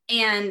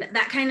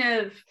that kind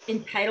of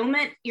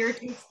entitlement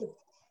irritates the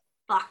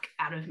fuck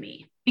out of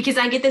me, because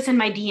I get this in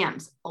my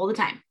DMs all the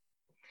time.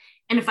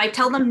 And if I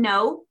tell them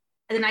no,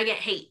 then I get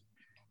hate.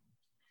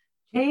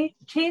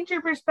 Change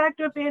your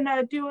perspective and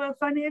do a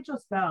financial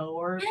spell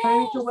or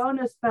financial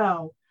wellness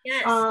spell.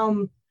 Yes.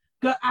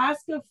 Go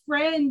ask a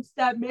friend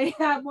that may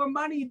have more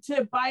money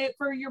to buy it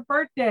for your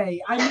birthday.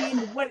 I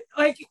mean,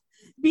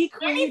 be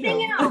creative.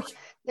 Anything else?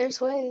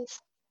 There's ways.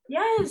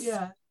 Yes.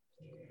 Yeah.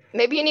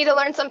 Maybe you need to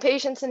learn some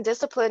patience and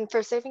discipline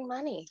for saving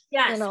money.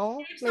 Yes.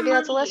 Maybe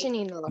that's a lesson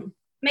you need to learn.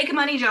 Make a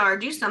money jar,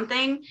 do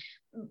something.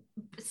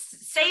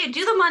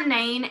 Do the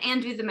mundane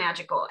and do the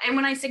magical. And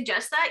when I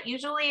suggest that,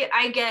 usually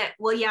I get,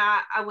 well, yeah,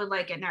 I would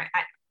like it.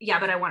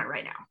 But I want it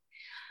right now.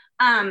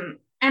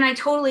 And I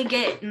totally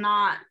get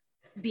not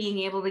being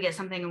able to get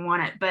something and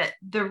want it. But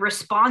the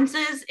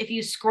responses, if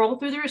you scroll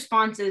through the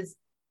responses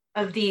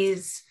of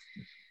these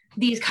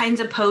kinds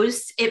of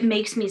posts, it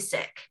makes me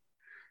sick.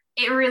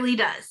 It really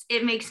does.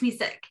 It makes me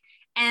sick.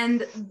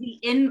 And the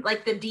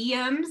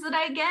DMs that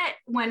I get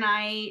when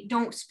I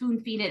don't spoon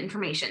feed it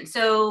information.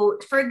 So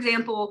for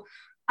example,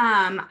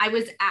 I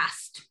was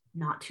asked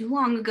not too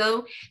long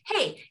ago,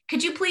 hey,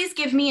 could you please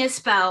give me a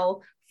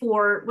spell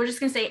for, we're just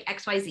going to say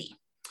XYZ.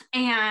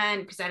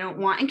 And because I don't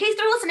want, in case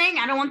they're listening,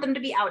 I don't want them to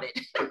be outed.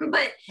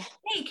 But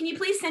hey, can you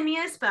please send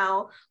me a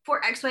spell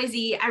for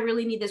XYZ? I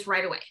really need this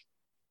right away.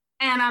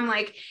 And I'm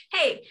like,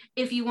 hey,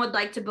 if you would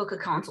like to book a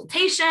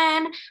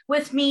consultation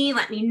with me,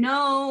 let me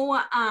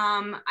know.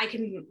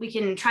 We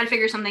can try to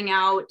figure something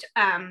out.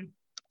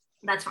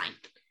 That's fine.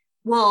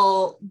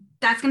 Well,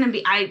 that's going to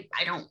be, I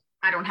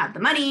don't have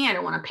the money. I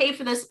don't want to pay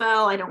for this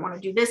spell. I don't want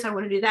to do this. I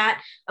want to do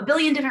that. A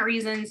billion different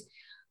reasons.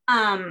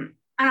 And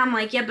I'm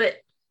like, yeah, but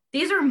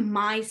these are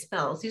my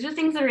spells. These are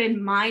things that are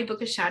in my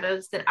Book of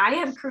Shadows that I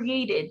have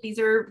created. These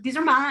are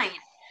mine.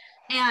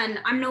 And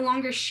I'm no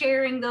longer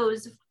sharing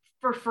those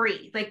for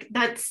free. Like,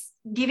 that's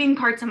giving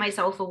parts of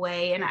myself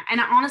away. And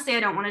honestly, I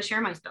don't want to share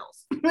my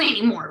spells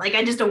anymore. Like,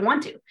 I just don't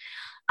want to.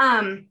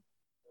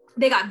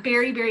 They got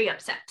very, very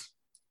upset.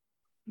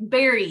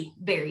 Very,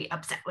 very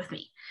upset with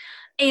me.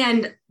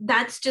 And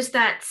that's just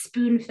that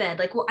spoon fed,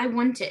 like, well, I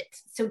want it,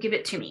 so give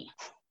it to me.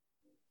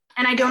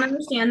 And I don't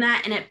understand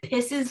that. And it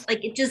pisses,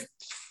 like, it just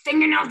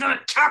fingernails on a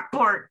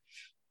chalkboard.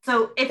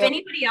 So if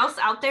anybody else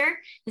out there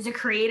is a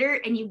creator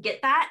and you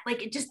get that,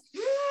 like, it just.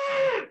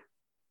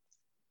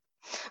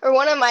 Or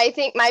one of my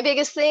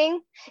biggest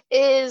thing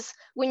is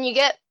when you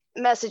get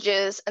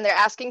messages and they're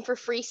asking for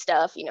free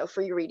stuff,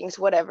 free readings,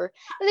 whatever,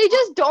 and they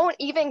just don't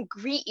even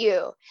greet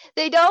you.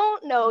 They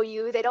don't know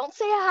you. They don't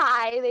say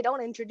hi. They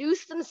don't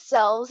introduce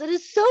themselves. It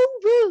is so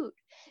rude.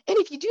 And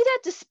if you do that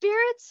to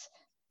spirits,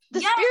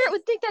 the spirit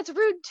would think that's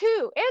rude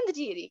too, and the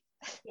deity.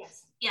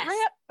 Yes.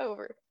 Right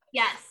over.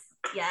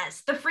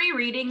 Yes. The free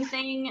reading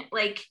thing,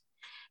 like,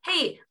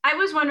 hey, I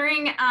was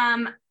wondering,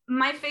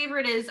 my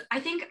favorite is,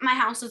 I think my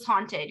house is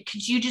haunted.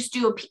 Could you just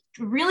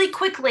really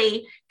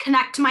quickly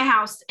connect to my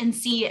house and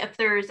see if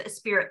there's a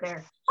spirit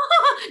there?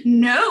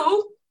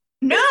 No.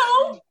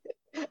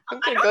 I'm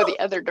going to go the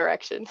other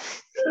direction.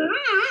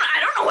 I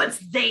don't know what's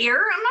there.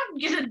 I'm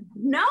not going to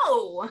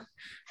know.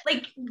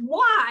 Like,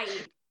 why?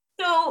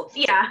 So,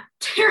 yeah,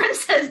 Taryn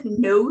says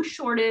no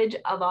shortage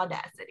of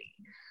audacity.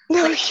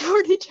 No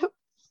shortage of,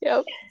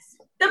 yep. Yes.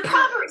 The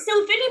proper,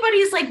 so if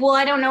anybody's like, well,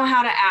 I don't know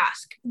how to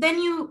ask, then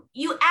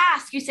you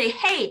ask, you say,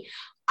 hey,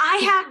 I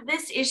have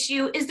this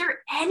issue. Is there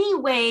any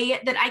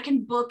way that I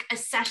can book a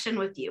session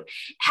with you?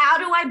 How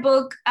do I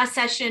book a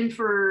session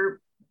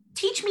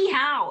teach me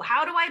how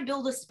do I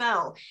build a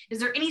spell? Is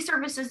there any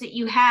services that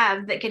you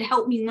have that could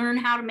help me learn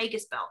how to make a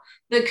spell,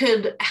 that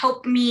could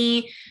help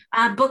me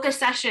book a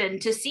session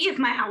to see if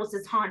my house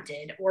is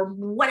haunted or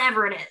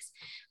whatever it is?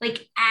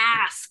 Like,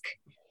 ask.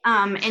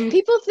 And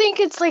people think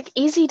it's like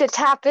easy to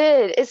tap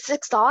in. It's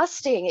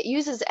exhausting. It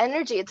uses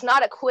energy. It's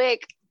not a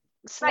quick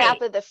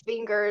snap of the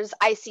fingers.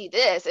 I see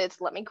this.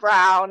 It's let me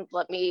ground,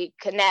 let me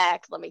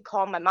connect, let me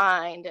calm my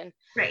mind. And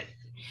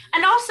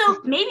and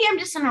also, maybe I'm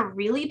just in a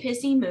really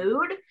pissy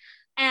mood,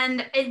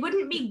 and it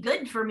wouldn't be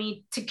good for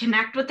me to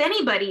connect with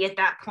anybody at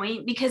that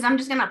point, because I'm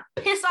just gonna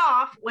piss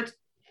off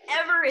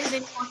whatever is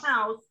in your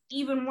house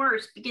even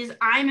worse, because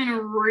I'm in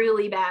a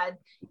really bad,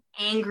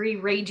 angry,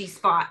 ragey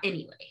spot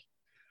anyway.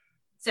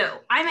 So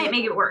I might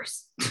make it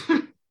worse.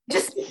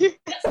 just let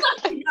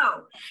you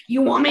know.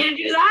 You want me to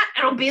do that?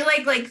 It'll be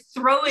like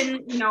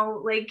throwing,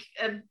 like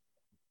a,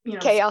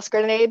 chaos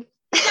grenade.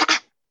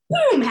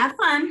 Boom! Have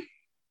fun.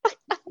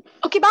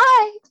 Okay,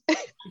 bye.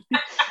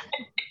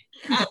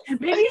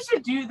 Maybe you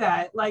should do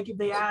that. Like, if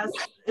they ask.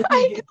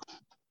 That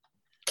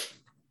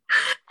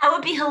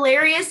would be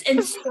hilarious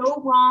and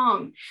so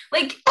wrong.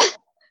 Like,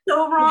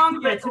 so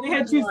wrong. Yeah, But today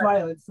I choose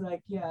violence.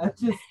 Like, yeah,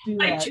 just do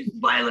that. I choose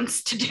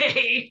violence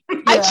today.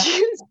 I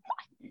choose.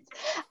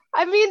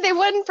 I mean, they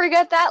wouldn't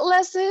forget that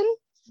lesson.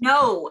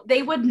 No,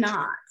 they would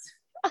not.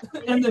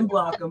 And then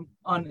block them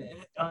on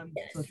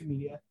social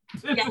media.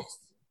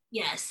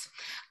 Yes.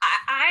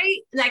 I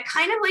that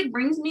kind of like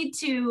brings me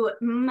to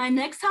my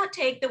next hot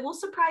take that will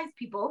surprise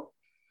people.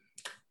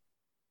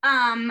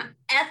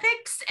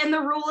 Ethics and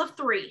the rule of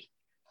 3.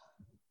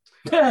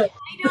 I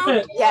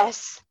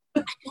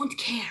don't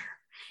care.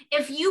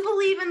 If you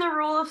believe in the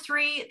rule of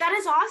 3, that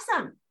is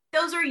awesome.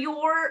 Those are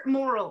your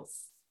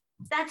morals.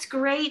 That's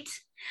great.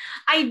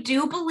 I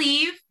do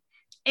believe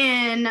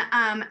in,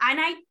 and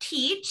I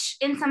teach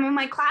in some of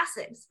my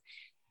classes.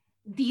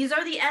 These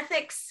are the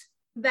ethics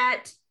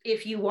that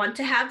if you want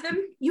to have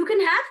them, you can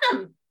have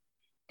them.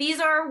 This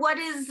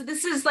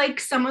is like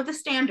some of the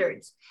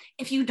standards.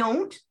 If you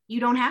don't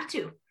have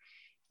to.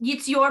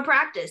 It's your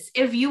practice.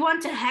 If you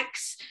want to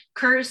hex,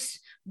 curse,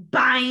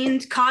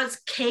 bind, cause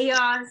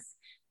chaos,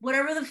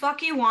 whatever the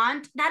fuck you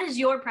want, that is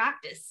your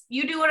practice.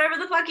 You do whatever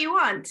the fuck you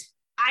want.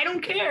 I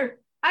don't care.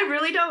 I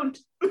really don't.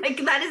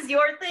 Like, that is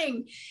your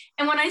thing.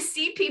 And when I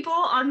see people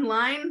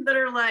online that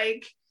are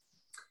like,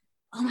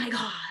 oh my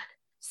God,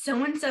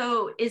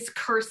 so-and-so is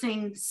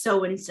cursing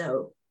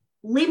so-and-so,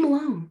 leave them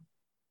alone.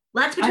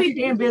 That's between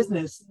your damn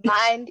business.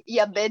 Mind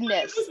your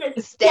business.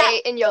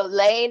 Stay in your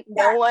lane.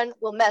 No one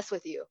will mess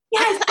with you.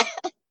 Yes.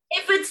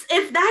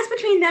 If that's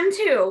between them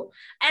two,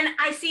 and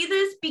I see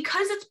this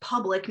because it's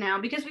public now,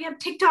 because we have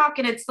TikTok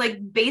and it's like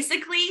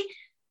basically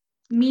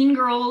Mean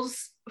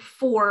Girls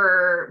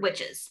for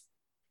witches.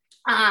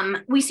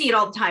 We see it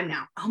all the time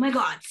now. Oh my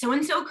God,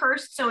 so-and-so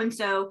cursed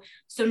so-and-so.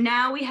 So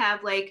now we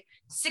have like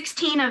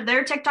 16 of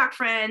their TikTok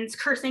friends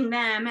cursing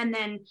them. And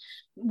then,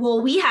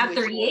 well, we have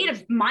 38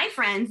 of my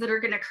friends that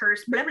are going to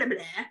curse, blah, blah, blah.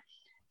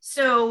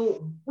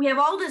 So we have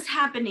all this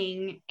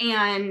happening,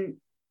 and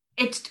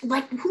it's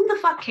like, who the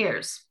fuck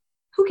cares?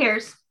 Who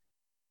cares?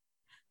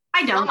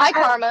 I don't. My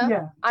karma.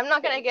 Yeah. I'm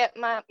not going to get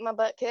my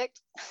butt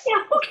kicked.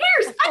 Yeah, who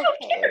cares? I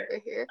don't care.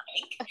 Over here.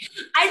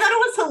 I thought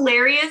it was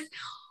hilarious.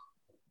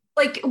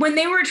 Like when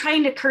they were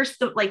trying to curse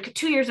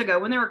 2 years ago,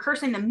 when they were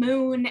cursing the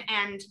moon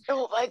and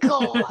oh my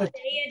God,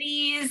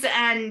 deities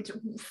and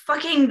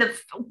fucking the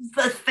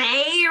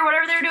fae or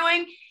whatever they're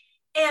doing.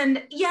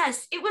 And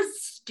yes, it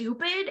was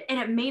stupid, and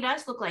it made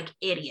us look like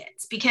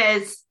idiots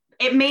because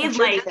it made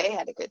they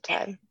had a good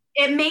time.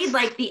 It made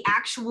like the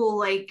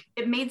actual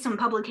it made some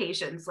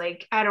publications,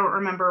 like I don't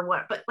remember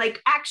what, but like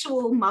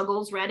actual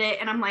muggles read it,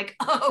 and I'm like,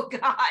 oh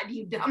God,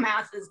 you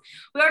dumbasses,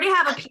 we already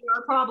have a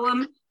PR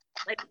problem.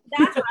 Like,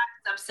 that's what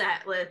I was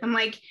upset with. I'm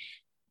like,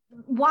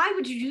 why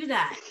would you do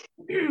that?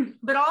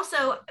 But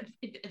also,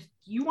 if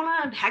you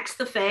want to hex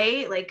the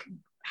fae, like,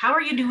 how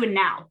are you doing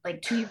now?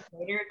 Like 2 years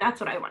later?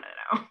 That's what I want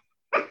to know.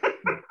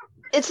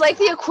 It's like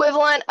the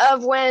equivalent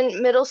of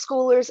when middle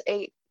schoolers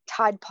ate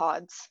Tide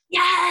Pods.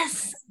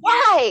 Yes.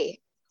 Why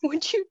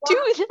would you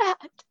do that?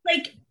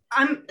 Like,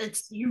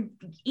 you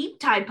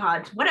eat Tide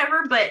Pods,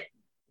 whatever, but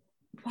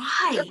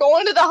why? You're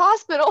going to the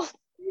hospital.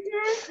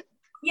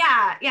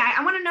 Yeah.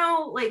 I want to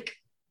know, like,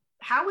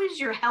 how is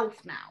your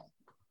health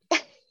now?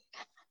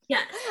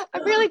 Yes.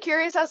 I'm really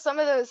curious how some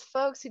of those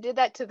folks who did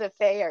that to the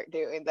fae are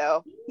doing,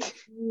 though.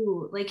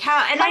 Ooh, like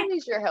how? And how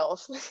is your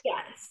health?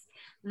 Yes,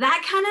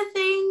 that kind of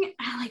thing.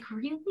 I like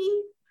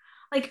really,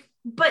 like,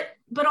 but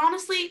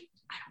honestly,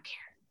 I don't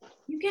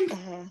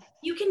care.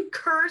 You can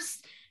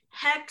curse,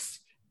 hex,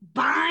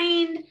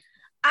 bind.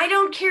 I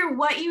don't care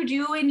what you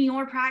do in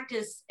your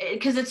practice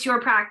because it's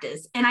your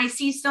practice. And I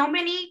see so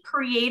many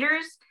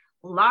creators,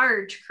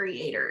 large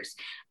creators,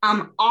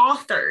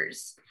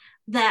 authors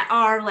that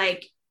are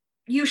like,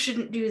 you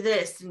shouldn't do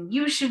this and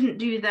you shouldn't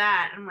do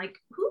that. I'm like,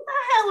 who the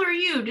hell are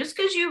you? Just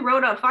because you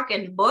wrote a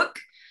fucking book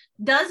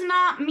does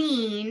not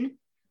mean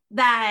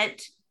that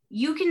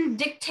you can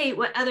dictate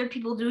what other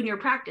people do in your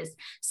practice.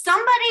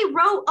 Somebody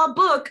wrote a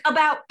book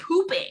about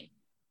pooping.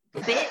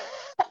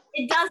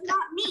 It does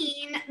not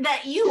mean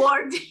that you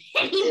are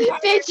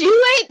bitch,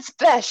 you ain't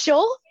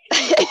special.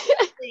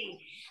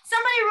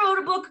 Somebody wrote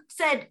a book,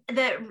 said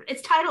that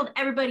it's titled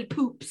Everybody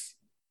Poops.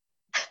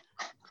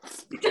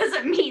 It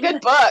doesn't mean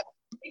good book.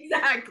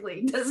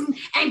 Exactly. Doesn't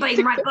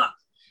anybody write a book?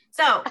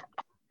 So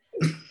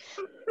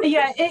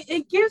yeah,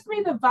 it gives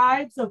me the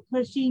vibes of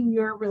pushing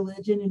your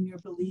religion and your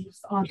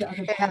beliefs onto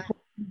other people.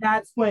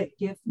 That's what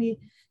gets me.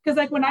 Because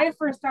like when I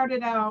first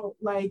started out,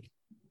 like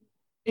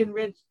in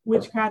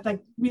witchcraft,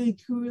 like really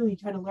truly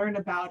trying to learn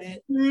about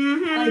it,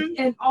 like,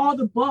 and all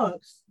the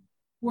books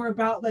were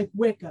about like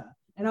Wicca,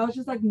 and I was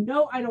just like,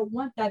 no, I don't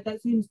want that.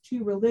 That seems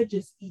too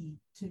religious-y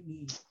to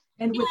me.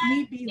 And with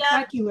me being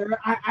secular,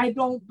 I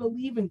don't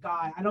believe in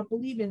God. I don't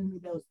believe in any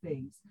of those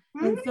things.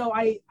 And so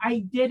I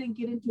didn't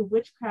get into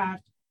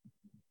witchcraft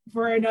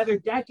for another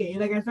decade.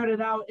 Like I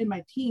started out in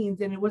my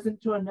teens, and it wasn't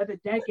until another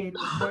decade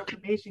when more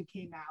information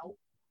came out.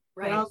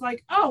 Right. And I was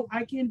like, oh,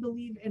 I can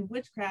believe in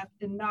witchcraft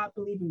and not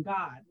believe in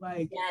God.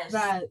 Like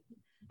that,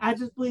 I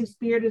just believe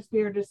spirit is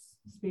spirit is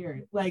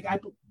spirit. Like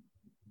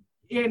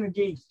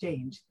energy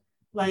exchange.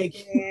 Like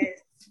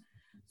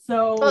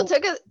So well,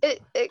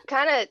 it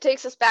kind of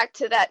takes us back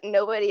to that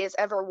nobody is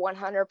ever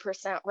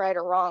 100% right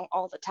or wrong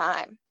all the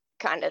time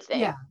kind of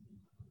thing. yeah.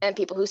 And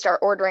people who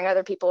start ordering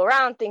other people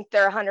around think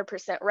they're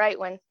 100% right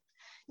when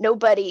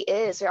nobody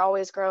is. They're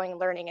always growing,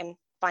 learning, and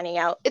finding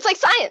out. It's like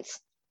science.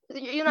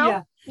 You know,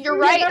 Yeah. you're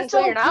Yeah, right that's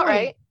until the you're whole not point.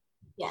 right.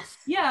 Yes.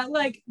 Yeah,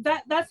 like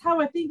that's how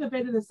I think of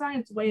it in the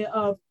science way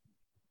of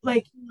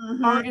like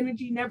our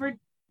energy never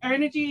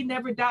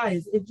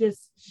dies. It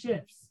just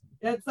shifts.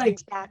 That's like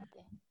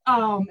Exactly.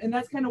 and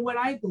that's kind of what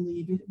I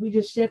believe. We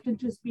just shift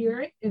into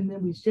spirit and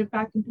then we shift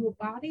back into a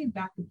body and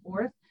back and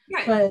forth.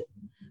 Right. But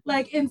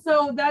like, and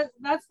so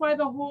that's why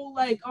the whole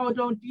like, oh,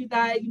 don't do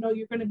that, you know,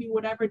 you're gonna be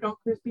whatever, don't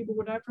curse people,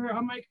 whatever.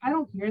 I'm like, I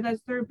don't care.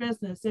 That's their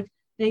business. If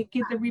they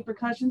get the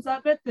repercussions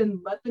of it,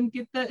 then let them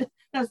get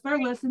that's their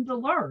lesson to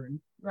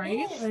learn, right?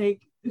 Yes.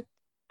 Like,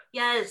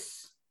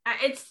 yes,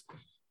 it's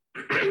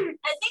I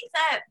think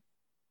that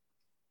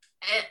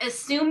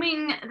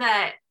assuming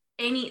that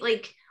any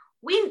like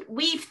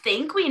we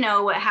think we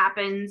know what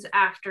happens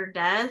after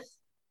death,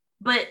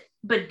 but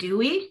do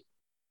we?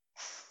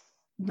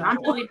 Not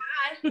until we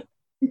die.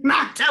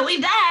 Not until we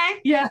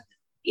die. Yeah.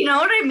 You know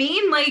what I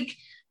mean? Like,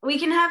 we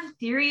can have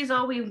theories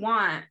all we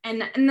want.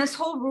 And this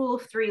whole rule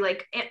of three,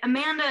 like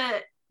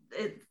Amanda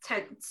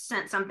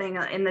sent something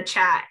in the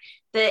chat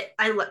that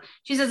I love.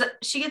 She says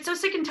she gets so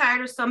sick and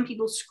tired of some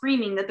people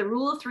screaming that the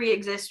rule of three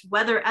exists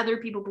whether other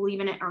people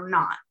believe in it or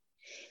not.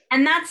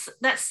 And that's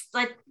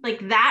like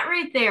that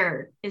right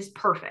there is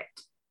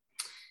perfect.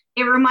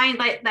 It reminds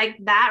like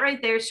that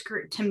right there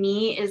to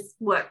me is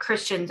what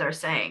Christians are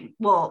saying.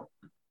 Well,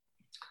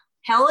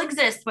 hell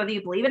exists whether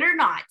you believe it or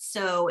not.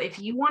 So if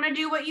you want to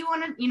do what you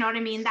want to, you know what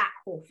I mean? That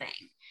whole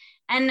thing.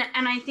 And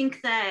I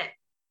think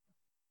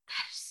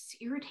that's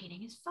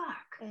irritating as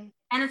fuck.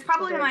 And it's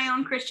probably my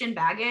own Christian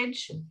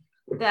baggage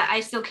that I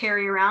still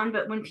carry around.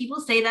 But when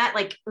people say that,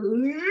 like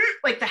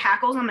the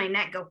hackles on my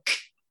neck go,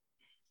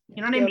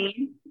 you know what I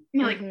mean?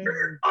 You're like,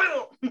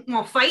 oh, I'm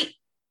gonna fight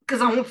because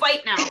I'm gonna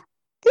fight now.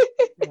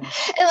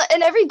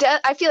 And every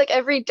death, I feel like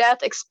every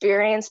death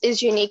experience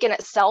is unique in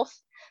itself.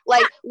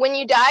 Like when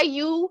you die,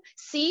 you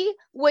see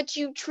what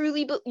you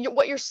truly,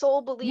 what your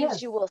soul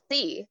believes you will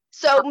see.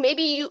 So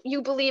maybe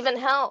you believe in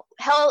hell.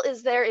 Hell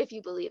is there if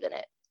you believe in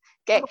it.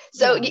 Okay,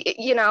 so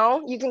you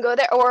know you can go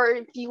there, or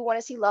if you want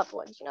to see loved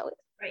ones, you know,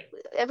 right?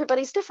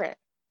 Everybody's different.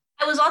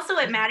 I was also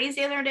at Maddie's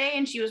the other day,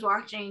 and she was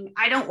watching.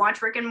 I don't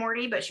watch Rick and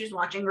Morty, but she was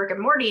watching Rick and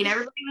Morty, and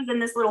everybody was in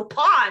this little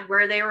pod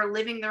where they were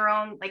living their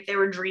own, like they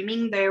were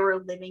dreaming, they were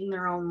living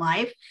their own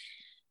life.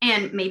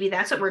 And maybe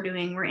that's what we're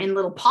doing. We're in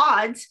little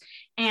pods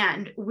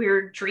and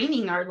we're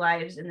dreaming our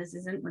lives, and this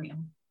isn't real.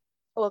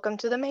 Welcome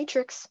to the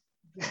Matrix.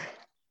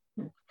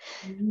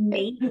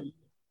 Maybe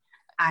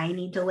I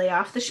need to lay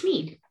off the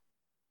Schmeed.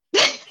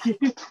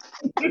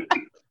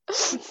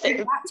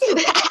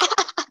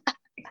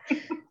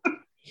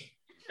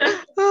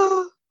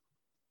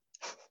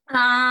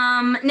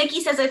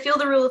 Nikki says, I feel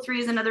the rule of three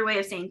is another way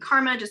of saying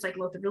karma, just like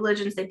both the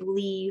religions, they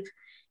believe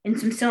in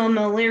some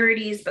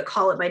similarities, but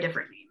call it by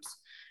different names.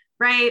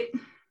 Right?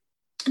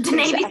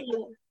 Denavi,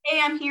 exactly. Hey,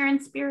 I'm here in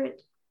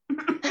spirit.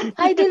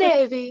 Hi,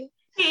 Denavi.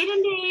 Hey,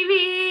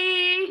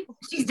 Denavi.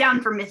 She's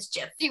down for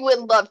mischief. She would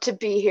love to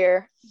be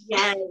here.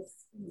 Yes.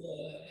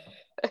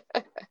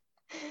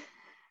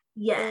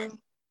 Yeah.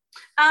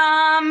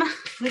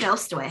 What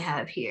else do I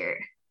have here?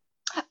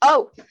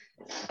 Oh,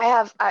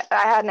 I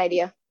had an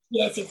idea.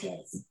 Yes.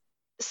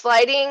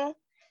 Sliding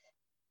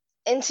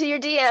into your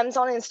DMs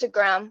on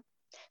Instagram.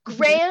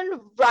 Grand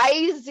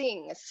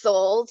Rising,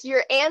 souls.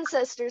 Your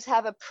ancestors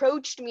have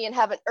approached me and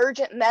have an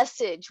urgent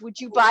message. Would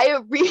you buy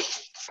a reading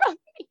from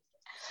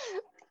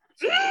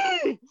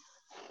me?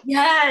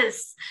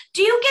 Yes.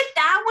 Do you get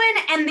that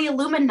one and the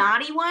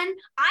Illuminati one?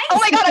 Oh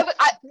my God,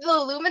 the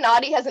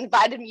Illuminati has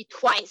invited me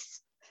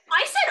twice.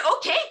 I said,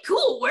 okay,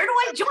 cool. Where do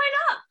I join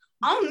up?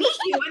 I'll meet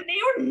you. And they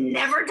were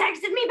never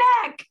texted me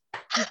back.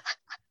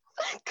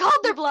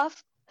 Called their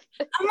bluff.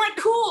 I'm like,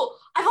 cool.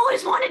 I've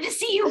always wanted to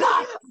see you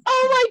guys.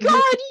 Oh my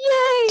God,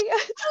 yay.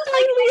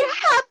 It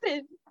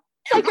happened.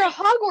 It's like your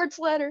Hogwarts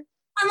letter.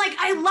 I'm like,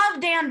 I love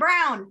Dan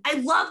Brown. I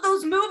love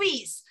those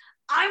movies.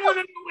 I want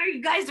to know where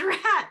you guys are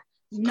at.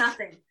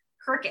 Nothing.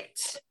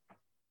 Crickets.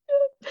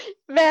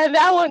 Man,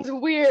 that one's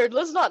weird.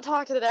 Let's not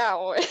talk to that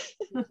one.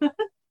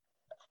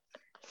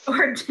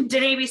 Or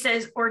Denavi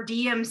says, or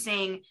DM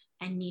saying,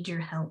 I need your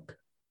help.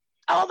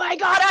 Oh my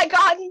God, I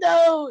got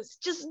those.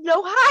 Just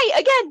no hi.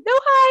 Again, no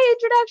hi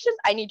introductions.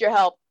 I need your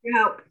help. Your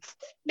help.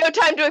 No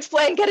time to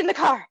explain. Get in the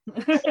car.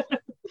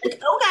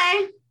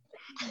 Okay.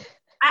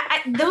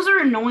 Those are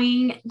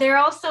annoying. They're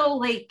also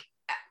like,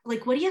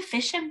 what are you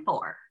fishing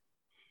for?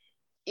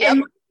 Yep.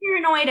 And your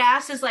annoyed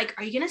ass is like,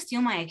 are you going to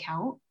steal my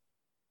account?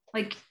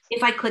 Like,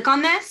 if I click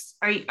on this,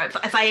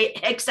 if I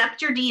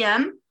accept your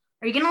DM,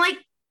 are you going to like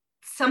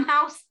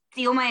somehow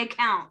steal my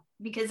account?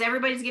 Because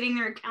everybody's getting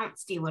their account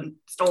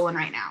stolen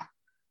right now.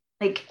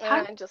 Like,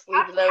 how just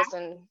leave those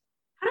and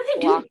how do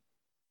they do it?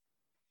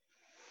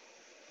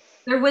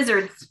 They're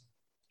wizards,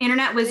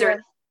 internet wizards.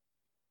 Yeah.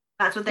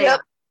 That's what they are.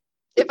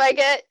 If I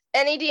get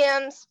any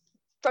DMs,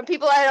 from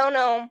people I don't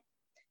know,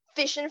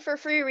 fishing for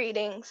free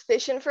readings,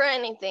 fishing for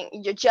anything.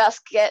 You're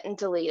just getting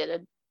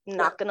deleted.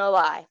 Not gonna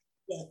lie.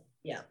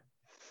 Yeah.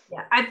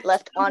 I've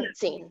left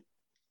unseen.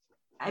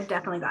 I've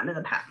definitely gotten to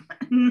the path.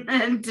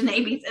 And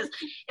Danae says,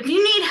 if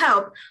you need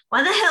help,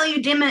 why the hell are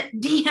you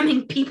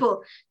DMing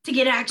people to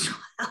get actual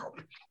help?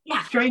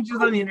 Yeah.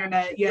 Strangers on the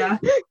internet, yeah.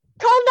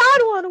 Call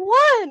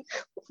 911.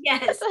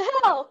 Yes. What the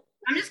hell?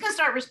 I'm just gonna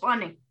start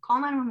responding.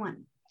 Call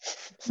 911.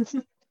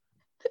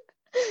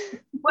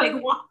 Like,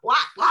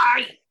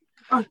 why?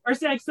 Or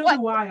say, so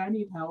do I. I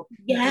need help.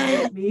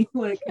 Yeah. Me,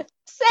 like,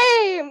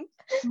 Same.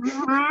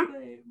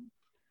 same.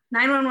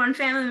 911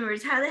 family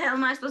members, how the hell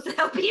am I supposed to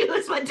help you?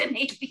 Is what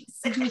Danae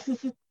said.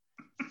 The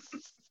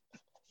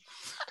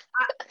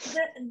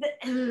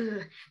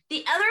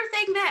other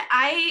thing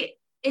that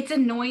it's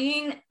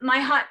annoying, my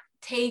hot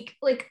take,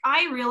 like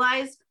I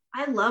realized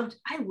I love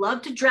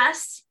to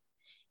dress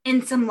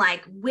in some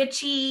like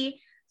witchy,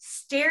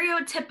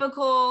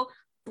 stereotypical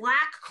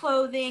black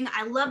clothing.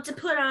 I love to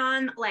put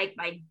on like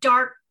my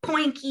dark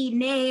pointy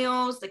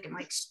nails that can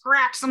like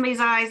scratch somebody's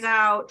eyes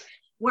out,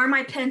 wear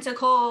my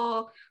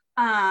pentacle.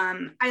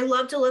 I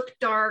love to look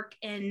dark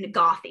and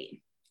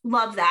gothy.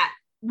 Love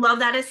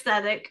that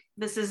aesthetic.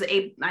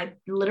 I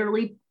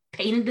literally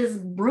painted this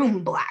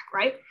room black,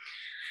 right?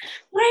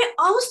 But I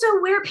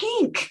also wear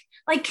pink.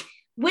 Like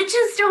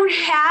witches don't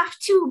have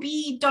to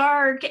be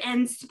dark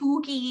and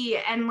spooky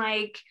and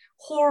like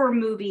horror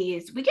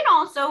movies. We can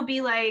also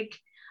be like,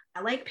 I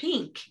like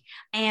pink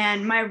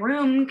and my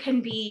room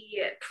can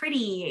be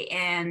pretty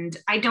and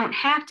I don't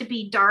have to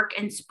be dark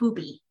and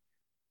spoopy.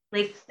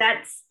 Like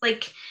that's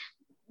like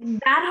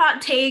that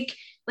hot take,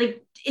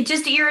 like it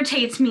just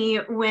irritates me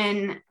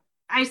when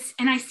I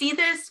see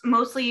this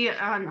mostly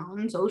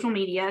on social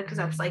media because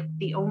that's like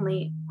the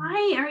only.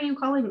 Why are you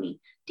calling me?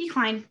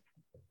 Decline.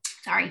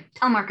 Sorry,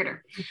 telemarketer.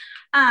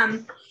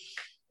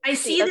 I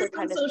see this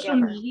on social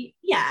media.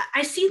 Yeah,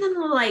 I see them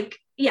like,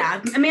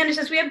 yeah, Amanda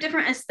says we have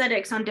different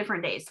aesthetics on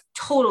different days.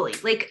 Totally.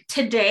 Like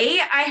today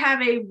I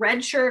have a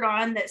red shirt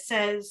on that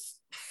says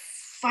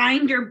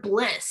find your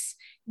bliss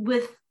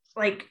with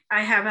like,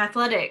 I have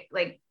athletic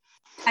like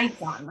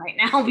tights on right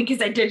now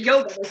because I did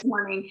yoga this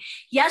morning.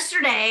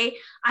 Yesterday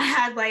I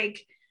had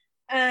like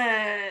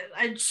a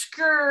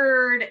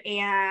skirt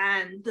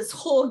and this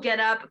whole get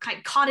up kind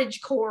of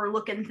cottage core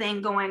looking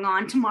thing going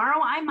on.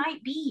 Tomorrow I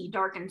might be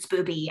dark and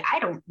spoopy. I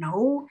don't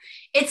know.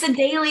 It's a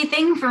daily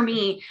thing for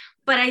me,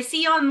 but I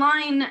see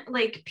online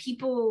like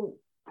people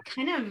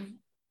kind of,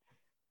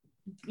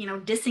 you know,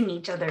 dissing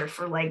each other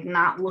for like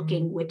not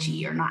looking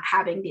witchy or not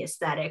having the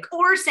aesthetic,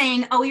 or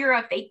saying, oh, you're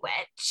a fake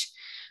witch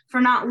for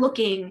not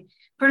looking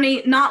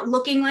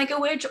like a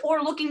witch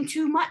or looking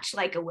too much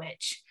like a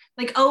witch.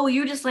 Like, oh,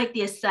 you just like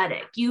the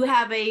aesthetic. You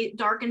have a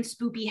dark and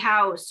spoopy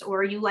house,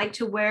 or you like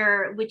to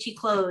wear witchy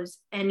clothes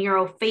and you're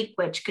a fake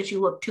witch because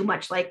you look too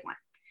much like one.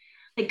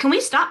 Like, can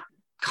we stop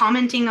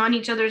commenting on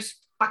each other's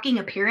fucking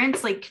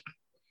appearance? Like,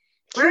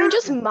 can we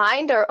just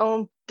mind our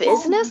own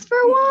business for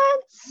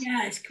once?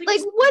 Yes.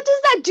 Like, what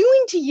is that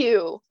doing to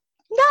you?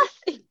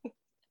 Nothing.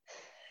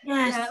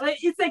 Yes. Yeah, like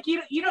it's like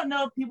you don't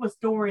know people's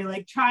story.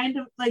 Like trying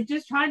to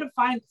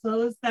find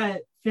clothes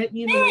that fit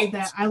me in the way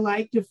that I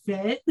like to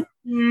fit.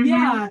 Mm-hmm.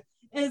 Yeah,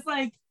 it's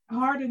like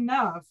hard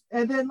enough.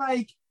 And then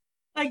like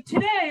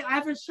today I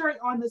have a shirt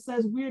on that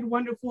says Weird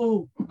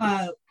Wonderful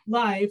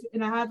Life,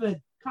 and I have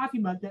a coffee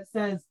mug that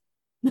says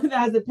that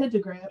has a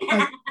pentagram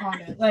like, on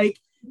it. Like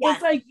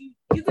it's like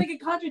a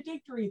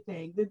contradictory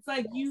thing. It's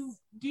like you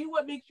do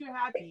what makes you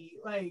happy.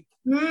 Like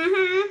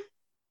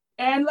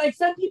and like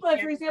some people,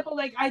 like, for example,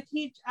 like I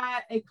teach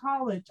at a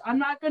college. I'm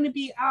not going to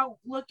be out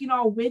looking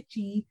all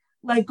witchy,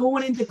 like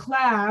going into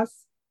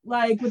class,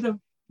 like with a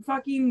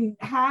fucking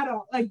hat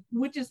on, like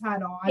witch's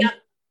hat on,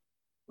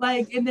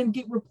 like, and then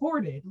get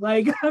reported.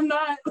 Like I'm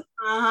not.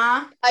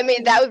 I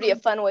mean, that would be a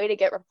fun way to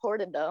get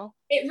reported, though.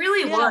 It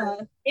really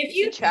would. If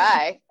you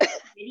try,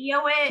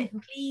 video it,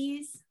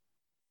 please.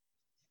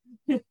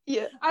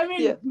 Yeah. I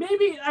mean,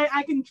 maybe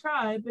I can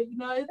try, but you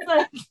know, it's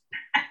like.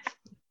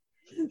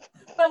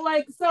 But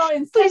like, so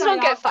instead, please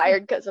don't get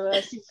fired because of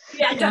us.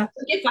 Yeah, don't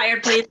get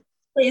fired, please.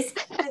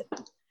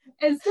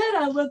 Instead,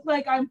 I look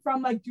like I'm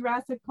from like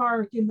Jurassic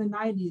Park in the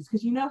 90s,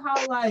 because you know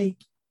how like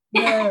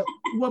the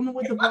woman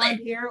with the blonde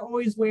hair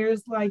always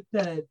wears like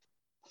the,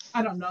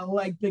 I don't know,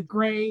 like the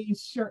gray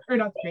shirt, or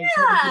not the gray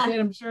shirt, like the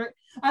denim shirt.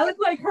 I look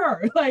like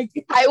her, like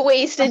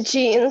high-waisted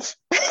jeans.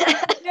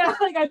 Yeah,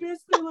 like I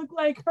basically look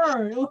like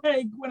her,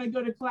 like when I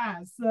go to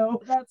class.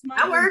 So that's my.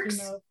 That works.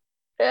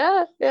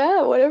 Yeah,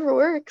 whatever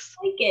works.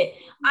 I like it.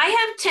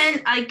 I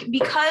have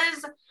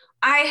because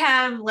I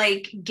have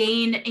like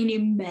gained an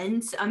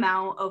immense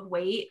amount of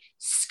weight.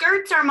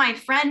 Skirts are my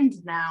friend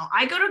now.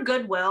 I go to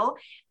Goodwill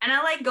and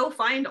I like go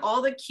find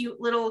all the cute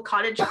little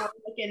cottage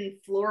looking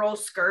floral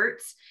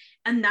skirts,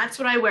 and that's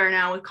what I wear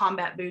now with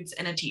combat boots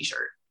and a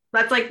t-shirt.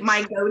 That's like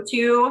my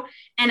go-to,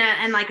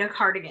 and like a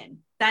cardigan.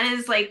 That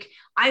is like,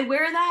 I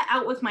wear that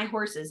out with my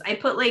horses. I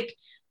put like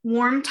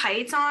warm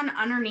tights on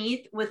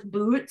underneath with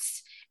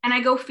boots, and I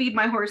go feed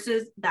my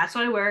horses. That's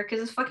what I wear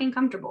because it's fucking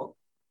comfortable.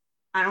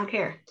 I don't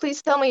care.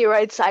 Please tell me you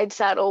ride side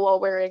saddle while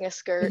wearing a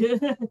skirt.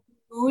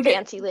 Dude,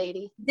 Fancy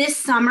lady. this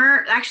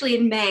summer, actually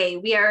in May,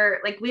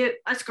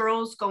 us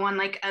girls go on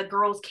like a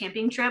girls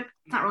camping trip.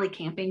 It's not really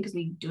camping because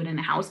we do it in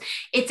a house.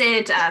 It's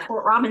at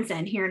Fort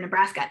Robinson here in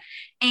Nebraska.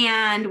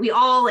 And we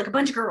all, like a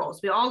bunch of girls,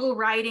 we all go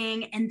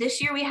riding. And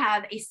this year we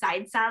have a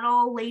side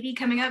saddle lady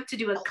coming up to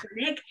do a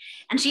clinic.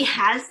 And she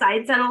has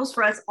side saddles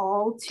for us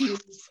all to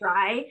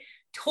try.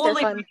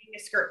 Totally wearing a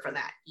skirt for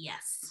that.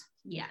 Yes.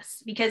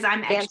 Because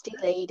I'm fancy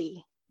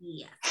lady.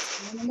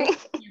 Yes.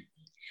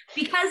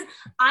 Because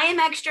I am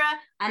extra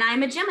and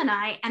I'm a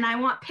Gemini and I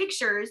want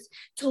pictures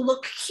to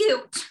look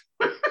cute.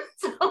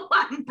 So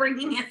I'm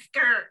bringing a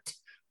skirt.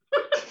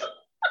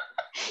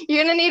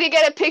 You're going to need to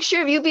get a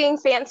picture of you being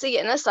fancy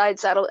in a side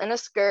saddle in a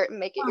skirt and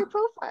make it your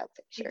profile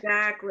picture.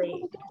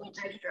 Exactly.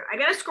 I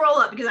got to scroll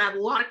up because I have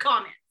a lot of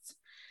comments.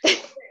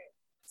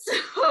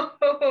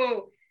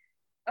 So,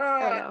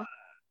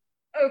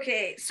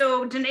 okay,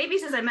 so Danae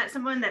says, I met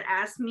someone that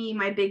asked me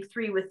my big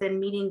 3 within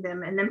meeting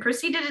them and then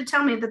proceeded to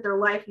tell me that their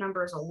life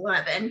number is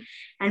 11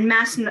 and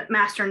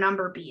master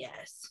number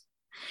BS.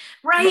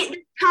 Right?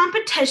 The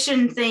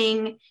competition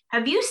thing.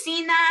 Have you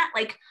seen that?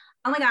 Like,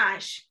 oh my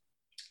gosh,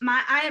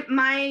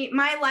 my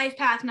life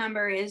path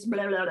number is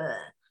blah, blah, blah.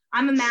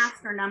 I'm a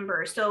master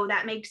number, so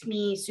that makes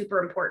me super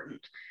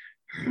important.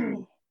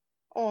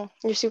 Oh,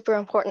 you're super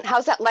important.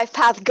 How's that life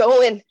path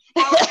going?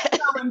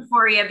 Going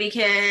for you,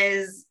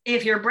 because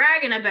if you're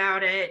bragging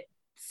about it,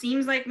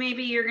 seems like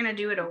maybe you're gonna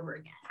do it over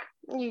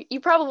again.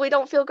 You probably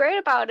don't feel great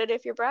about it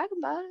if you're bragging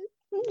about it.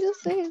 I'm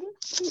just saying.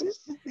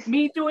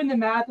 Me doing the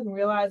math and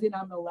realizing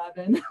I'm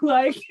 11,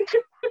 like.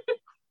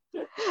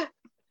 Well,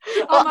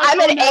 I'm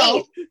an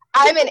 8.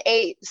 I'm an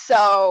 8,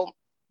 so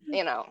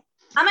you know.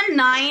 I'm a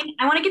 9.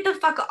 I want to get the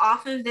fuck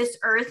off of this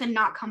earth and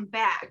not come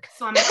back.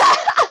 So I'm a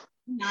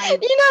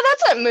 9. You know,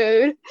 that's a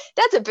mood.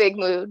 That's a big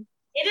mood.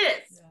 It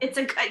is. Yeah. It's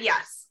a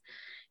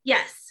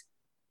yes.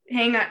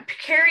 Hang on.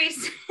 Carrie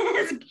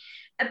says,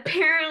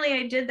 apparently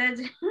I did that.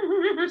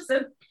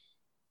 So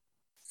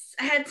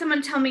I had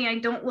someone tell me I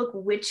don't look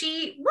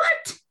witchy.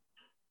 What?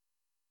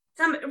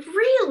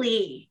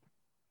 Really?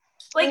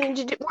 Like,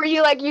 were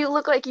you like, you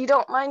look like you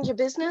don't mind your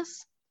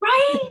business?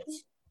 Right?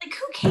 Like,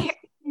 who cares?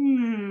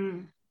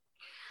 Some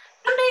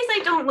days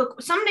I don't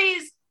look. Some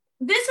days,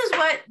 this is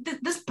what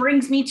this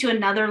brings me to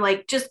another,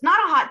 like, just not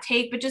a hot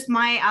take, but just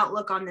my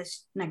outlook on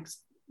this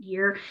next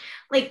year.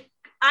 Like,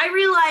 I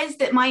realized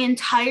that my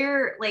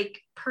entire,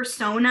 like,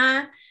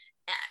 persona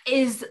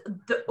is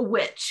the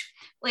witch.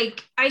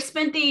 Like, I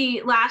spent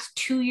the last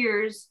 2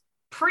 years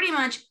pretty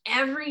much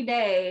every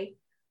day,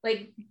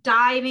 like,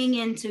 diving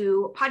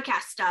into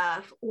podcast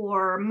stuff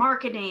or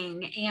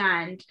marketing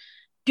and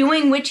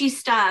doing witchy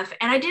stuff.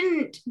 And I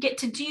didn't get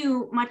to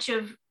do much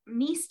of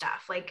me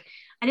stuff. Like,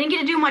 I didn't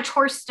get to do much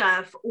horse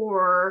stuff,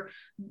 or,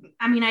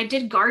 I mean, I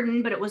did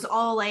garden, but it was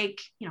all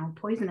like, you know,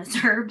 poisonous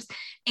herbs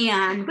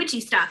and witchy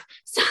stuff.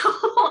 So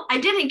I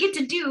didn't get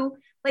to do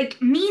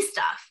like me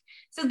stuff.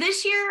 So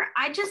this year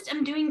I just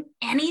am doing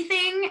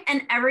anything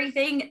and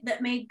everything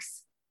that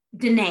makes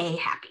Danae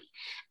happy.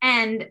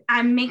 And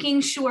I'm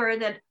making sure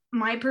that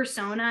my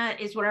persona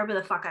is whatever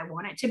the fuck I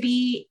want it to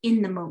be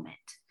in the moment.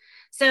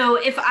 So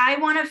if I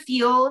want to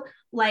feel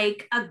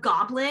like a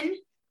goblin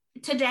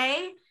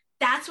today,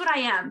 that's what I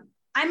am.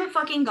 I'm a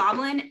fucking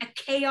goblin, a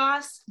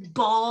chaos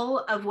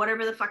ball of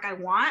whatever the fuck I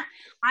want.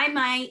 I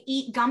might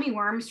eat gummy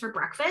worms for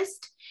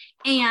breakfast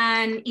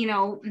and, you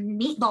know,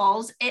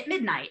 meatballs at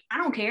midnight. I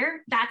don't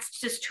care. That's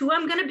just who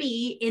I'm going to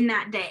be in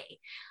that day.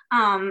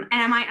 And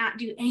I might not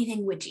do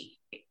anything witchy.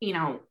 You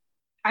know,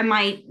 I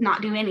might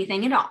not do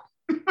anything at all.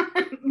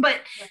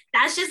 But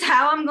that's just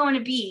how I'm going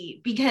to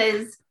be,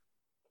 because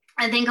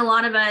I think a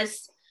lot of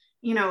us,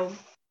 you know,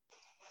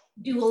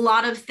 do a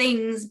lot of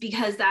things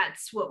because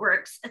that's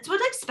what's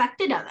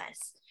expected of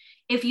us.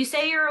 If you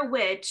say you're a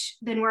witch,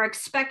 then we're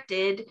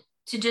expected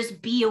to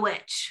just be a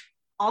witch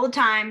all the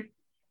time,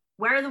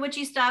 wear the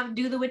witchy stuff,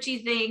 do the witchy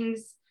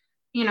things,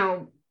 you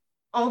know,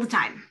 all the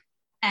time.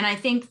 And I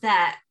think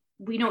that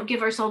we don't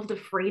give ourselves the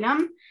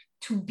freedom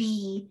to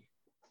be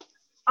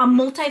a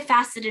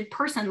multifaceted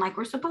person like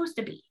we're supposed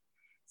to be.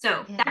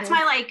 So that's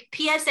my like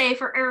PSA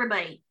for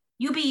everybody.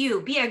 You be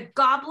you. Be a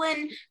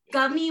goblin,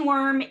 gummy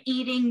worm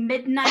eating,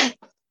 midnight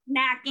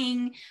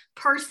snacking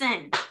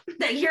person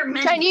that you're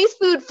meant. Chinese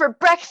food for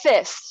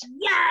breakfast.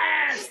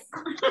 Yes.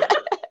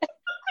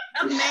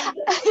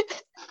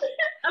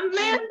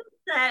 Amanda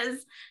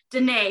says,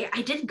 Danae,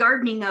 I did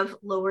gardening of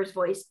lowers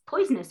voice,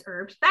 poisonous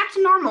herbs, back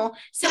to normal.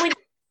 So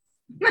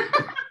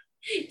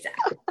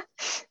exactly.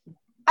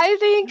 I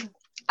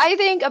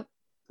think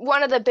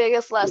one of the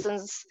biggest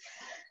lessons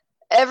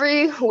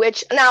every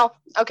witch, now,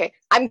 okay,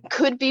 I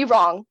could be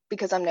wrong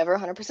because I'm never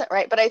 100%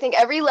 right, but I think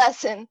every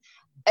lesson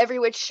every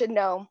witch should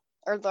know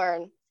or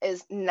learn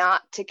is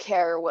not to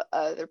care what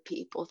other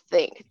people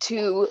think,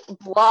 to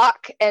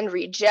block and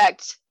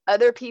reject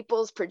other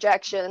people's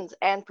projections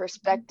and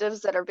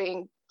perspectives that are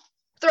being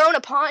thrown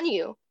upon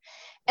you,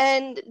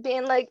 and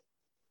being like,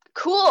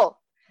 cool,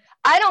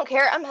 I don't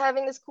care. I'm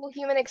having this cool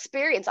human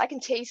experience. I can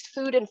taste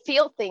food and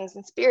feel things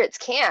and spirits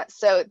can't.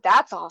 So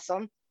that's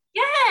awesome.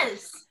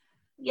 Yes.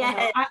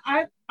 Yes.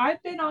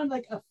 I've been on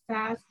like a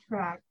fast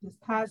track this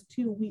past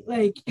 2 weeks.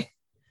 Like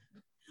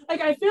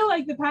I feel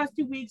like the past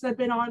 2 weeks I've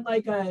been on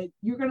like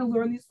you're gonna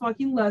learn these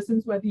fucking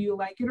lessons whether you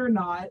like it or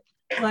not,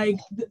 like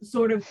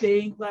sort of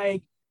thing.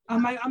 Like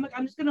I'm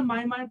just gonna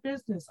mind my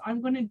business.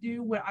 I'm gonna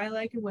do what I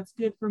like and what's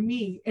good for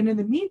me. And in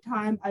the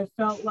meantime, I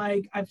felt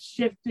like I've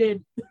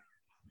shifted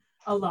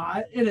a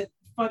lot, and it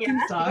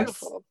fucking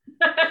sucks.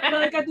 But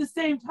like at the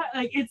same time,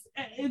 like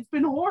it's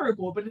been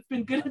horrible, but it's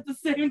been good at the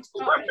same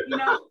time. You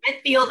know, I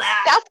feel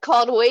that. That's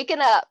called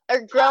waking up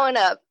or growing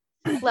up,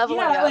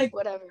 leveling up, like,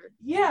 whatever.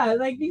 Yeah,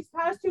 like these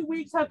past 2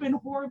 weeks have been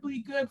horribly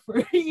good for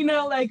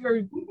like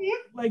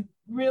like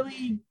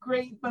really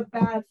great but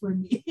bad for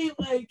me.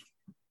 Like,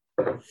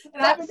 and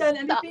I haven't done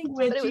anything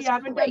witchy. I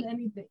haven't done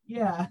anything.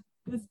 Yeah.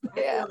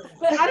 Yeah.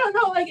 But I don't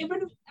know, like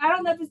I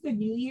don't know if it's the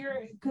new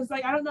year, because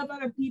like I don't know if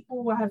other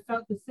people have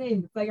felt the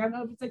same. It's like I don't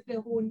know if it's like the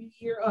whole new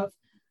year of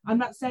I'm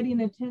not setting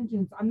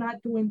intentions, I'm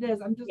not doing this,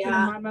 I'm just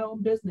gonna mind my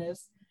own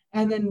business.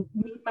 And then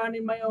me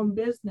minding my own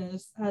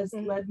business has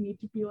led me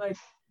to be like,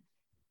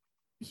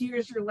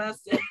 here's your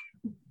lesson.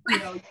 You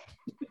know.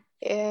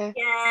 Yeah.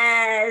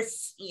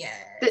 Yes.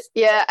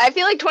 Yeah, I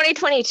feel like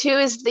 2022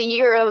 is the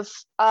year of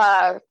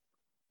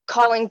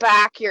calling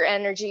back your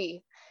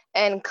energy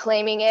and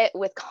claiming it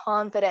with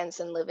confidence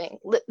and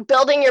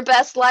building your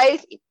best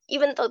life,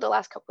 even though the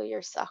last couple of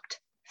years sucked.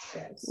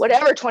 Yes.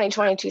 Whatever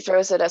 2022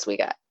 throws at us, we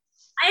got.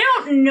 I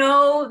don't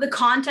know the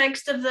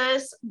context of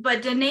this,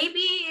 but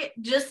Danae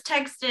just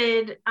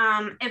texted,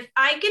 if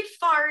I could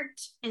fart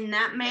in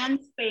that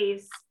man's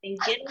face and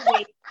get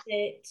away with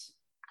it,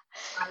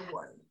 I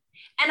would.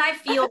 And I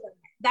feel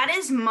that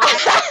is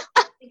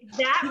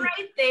that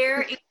right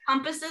there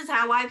encompasses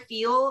how I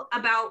feel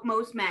about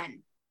most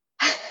men.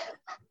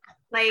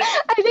 Like,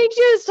 I think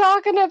she was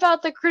talking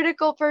about the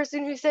critical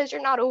person who says you're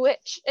not a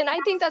witch, and I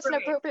think that's an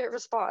appropriate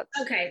response.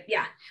 Okay,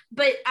 yeah,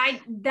 but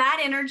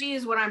that energy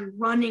is what I'm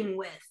running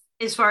with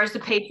as far as the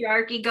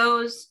patriarchy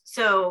goes.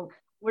 So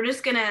we're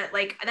just gonna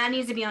that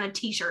needs to be on a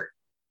t-shirt,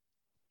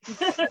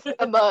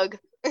 a mug.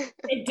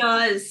 It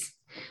does.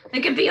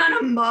 It could be on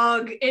a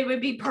mug. It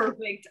would be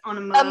perfect on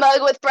a mug. A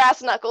mug with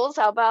brass knuckles.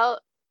 How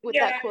about with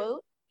that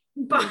quote?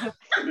 But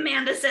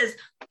Amanda says,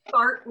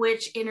 "Fart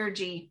witch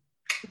energy."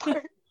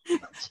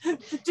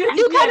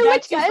 You kind of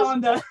witch, guys. On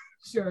the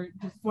shirt,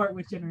 just fart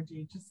witch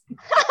energy. Just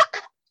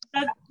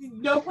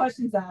no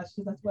questions asked.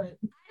 That's what.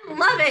 I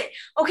love it.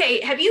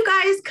 Okay, have you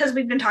guys? Because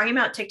we've been talking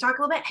about TikTok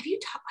a little bit.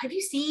 Have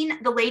you seen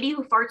the lady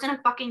who farts in a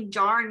fucking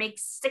jar and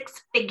makes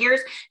 6 figures?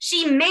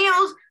 She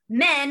mails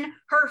men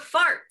her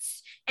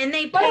farts, and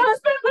they. My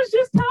husband was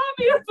just telling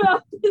me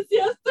about this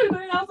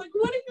yesterday. I was like,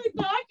 "What are you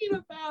talking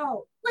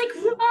about?" Like,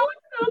 I was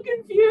so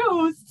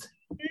confused.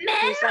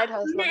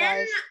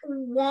 Men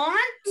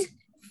want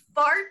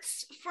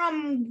farts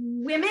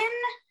from women.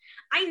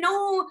 I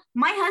know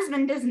my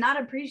husband does not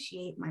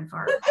appreciate my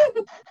fart.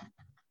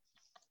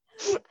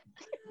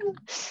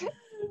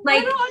 I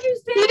don't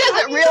understand. He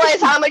doesn't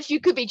realize how much you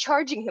could be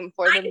charging him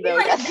for them, though.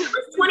 That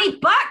was $20.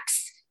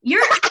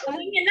 You're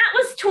thinking that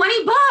was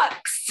 $20.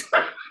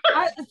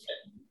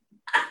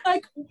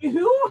 Like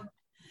who?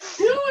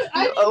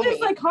 I need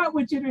this hot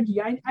witch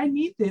energy. I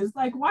need this.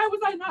 Like, why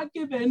was I not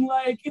given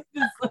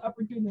this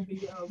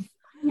opportunity of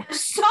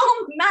so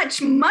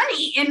much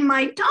money in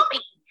my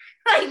tummy?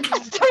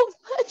 So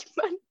much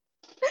money.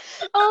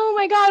 Oh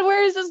my God,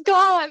 where is this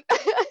gone?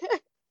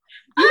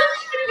 You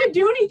don't even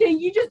do anything.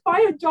 You just buy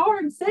a jar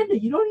and send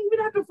it. You don't even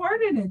have to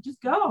fart in it. Just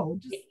go.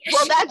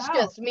 Well, that's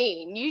just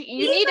mean.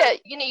 You need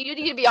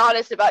to be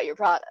honest about your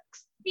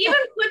products. She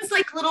even puts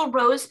little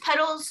rose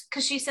petals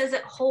because she says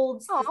it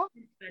holds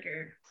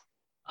better.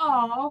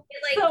 Oh,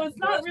 so it's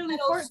not really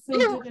fart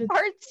sensitive.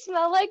 Farts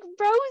smell like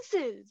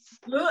roses.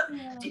 Look,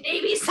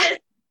 Davey says,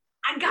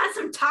 I got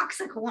some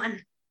toxic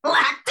one.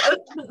 Lactose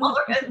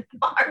intolerant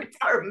farts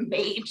are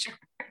major.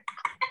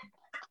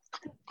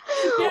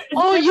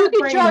 Oh, you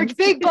can charge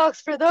big bucks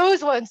for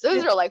those ones.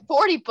 Those are like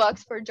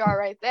 $40 per jar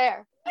right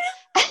there.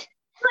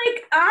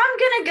 I'm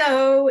gonna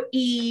go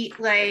eat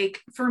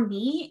for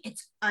me,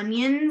 it's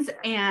onions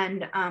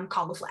and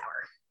cauliflower.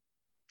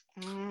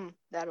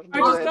 That'll do I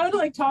just go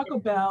to Taco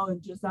Bell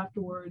and just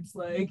afterwards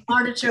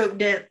artichoke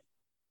dip.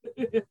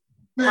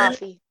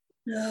 Coffee.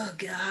 Oh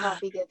God.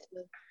 Coffee gets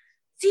me.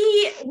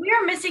 See, we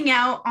are missing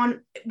out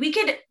on. We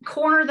could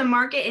corner the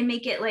market and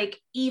make it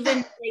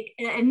even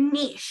a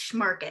niche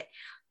market.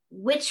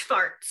 Witch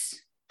farts.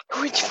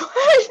 Witch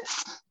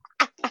farts.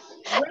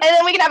 And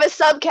then we can have a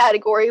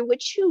subcategory: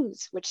 which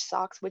shoes, which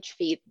socks, which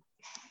feet.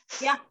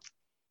 Yeah.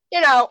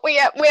 We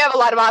have a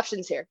lot of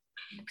options here.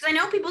 Because I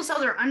know people sell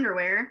their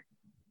underwear.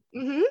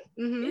 Dude,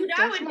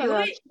 I would do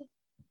it.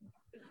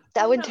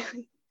 That would do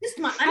it. I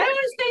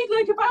was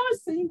thinking, if I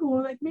was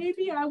single,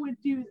 maybe I would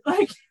do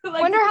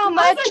wonder how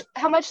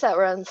much that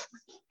runs.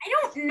 I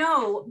don't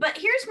know, but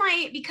here's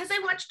because I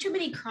watch too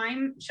many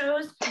crime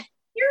shows.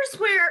 here's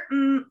where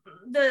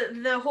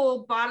the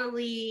whole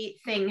bodily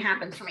thing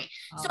happens for me.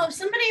 So if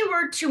somebody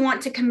were to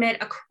want to commit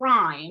a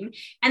crime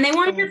and they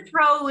wanted to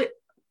throw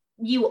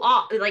you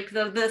off, like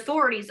the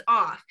authorities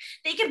off,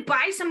 they could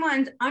buy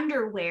someone's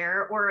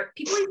underwear, or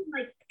people even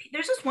like,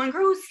 there's this one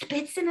girl who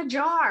spits in a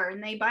jar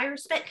and they buy her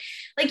spit.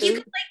 Like you could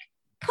like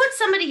put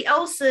somebody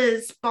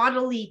else's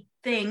bodily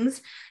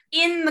things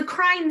in the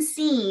crime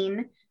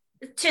scene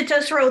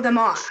to throw them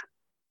off.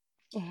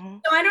 So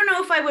I don't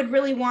know if I would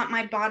really want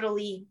my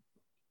bodily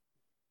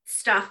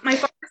stuff. My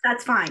farts,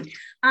 that's fine.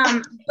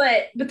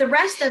 But the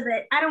rest of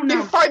it, I don't know.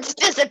 Your farts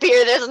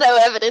disappear. There's no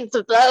evidence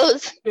of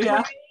those. Yeah.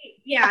 Right?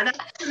 Yeah,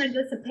 that's gonna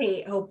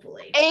dissipate,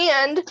 hopefully.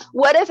 And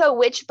what if a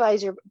witch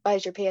buys your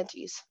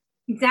panties?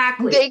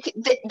 Exactly.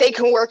 They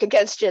can work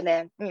against you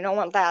then. You don't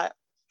want that.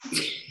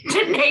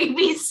 The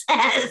Navy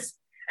says.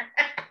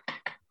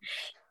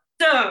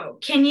 So,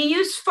 can you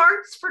use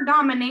farts for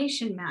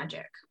domination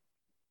magic?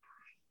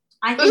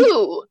 I think.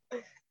 Ooh,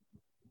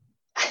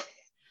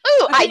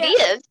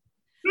 ideas.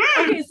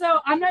 Okay, so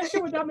I'm not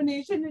sure what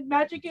domination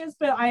magic is,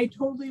 but I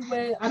totally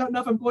went. I don't know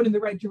if I'm going in the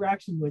right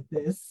direction with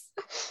this.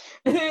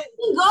 You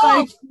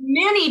go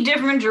many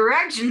different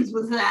directions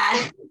with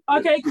that.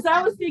 Okay, because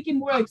I was thinking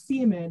more like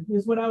semen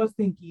is what I was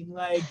thinking,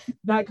 like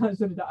that kind of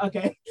stuff.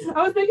 Okay,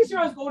 I was making sure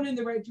I was going in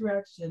the right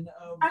direction.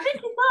 I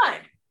think you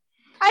could.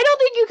 I don't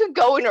think you could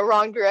go in a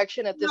wrong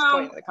direction at this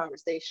point in the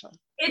conversation.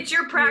 It's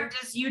your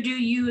practice. You do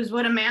you, is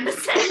what Amanda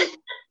said.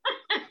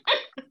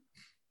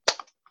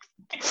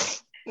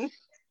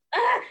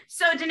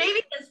 So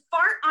Denavi says,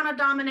 fart on a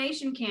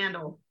domination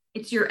candle.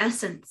 It's your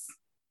essence.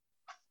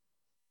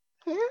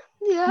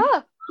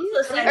 Yeah.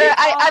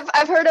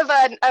 I've heard of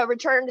a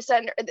return to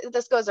sender.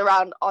 This goes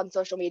around on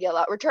social media a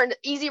lot.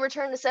 Easy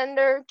return to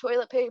sender,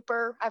 toilet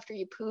paper. After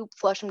you poop,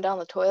 flush them down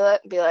the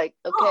toilet. Be like,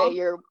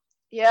 okay,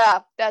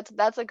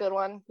 that's a good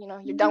one. You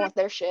know, you're done with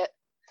their shit.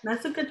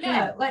 That's a good thing.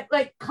 Yeah,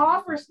 like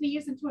cough or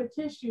sneeze into a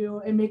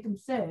tissue and make them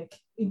sick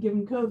and give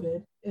them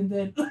COVID, and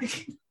then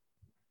like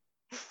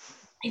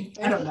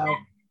I don't know.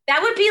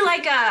 That would be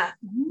like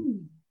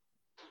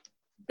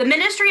the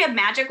Ministry of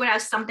Magic would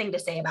have something to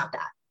say about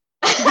that.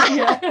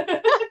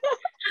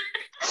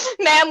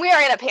 Ma'am, we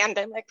are in a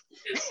pandemic.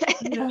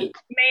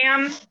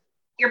 Ma'am,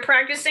 you're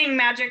practicing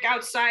magic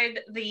outside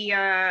the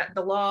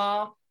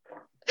law.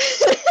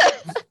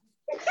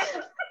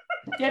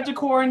 You have to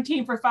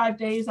quarantine for 5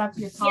 days after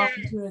you're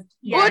talking to it.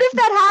 What if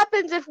that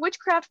happens? If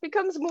witchcraft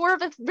becomes more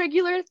of a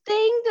regular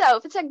thing, though?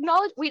 If it's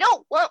acknowledged, we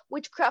don't want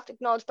witchcraft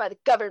acknowledged by the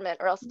government,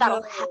 or else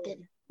that'll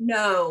happen.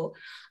 No,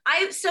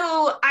 I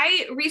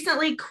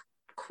recently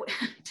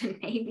the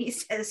Navy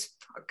says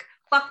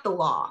fuck the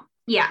law.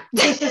 Yeah.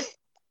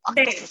 Fuck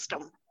the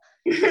system.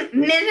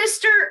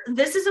 Minister,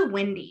 this is a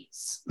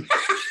Wendy's.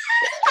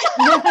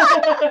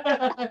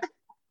 That's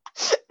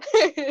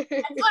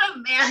what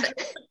Amanda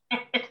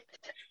said.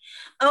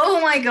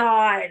 Oh my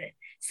God.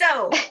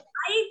 So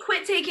I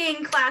quit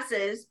taking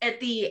classes at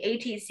the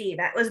ATC.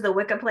 That was the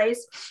Wicca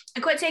place. I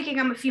quit taking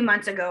them a few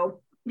months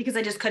ago because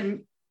I just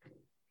couldn't.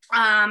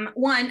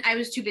 One, I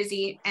was too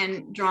busy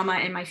and drama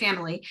in my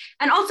family.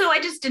 And also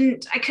it just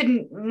didn't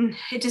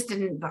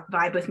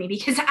vibe with me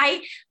because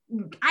I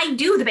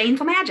do the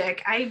baneful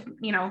magic. I,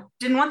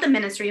 didn't want the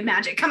Ministry of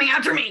Magic coming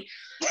after me.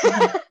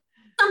 Something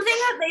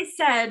that they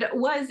said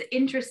was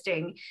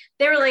interesting.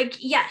 They were like,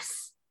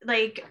 yes,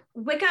 like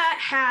Wicca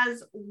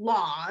has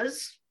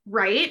laws,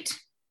 right?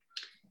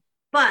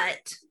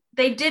 But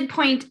they did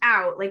point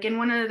out, like in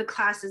one of the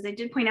classes, they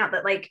did point out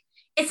that like,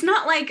 it's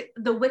not like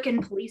the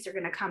Wiccan police are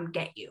going to come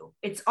get you.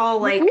 It's all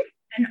like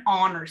an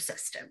honor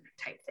system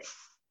type thing.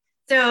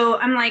 So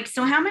I'm like,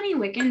 so how many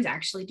Wiccans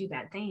actually do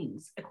bad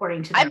things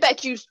according to them? I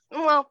bet you,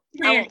 I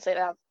won't say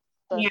that.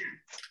 But. Yeah.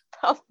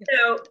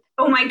 So,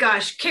 oh my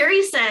gosh.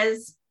 Carrie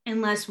says,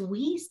 unless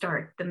we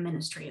start the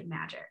Ministry of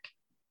Magic.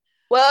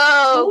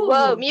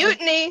 Whoa,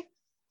 mutiny.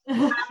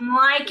 I'm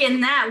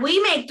liking that.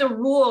 We make the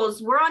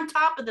rules. We're on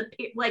top of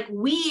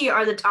we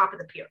are the top of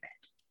the pyramid.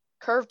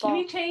 Curveball. Can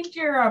you change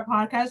your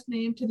podcast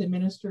name to the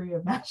Ministry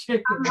of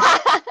Magic?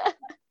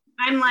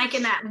 I'm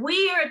liking that.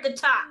 We are at the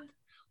top.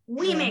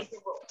 We make the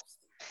rules.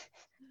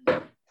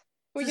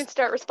 We can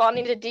start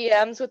responding to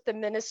DMs with the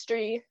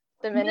Ministry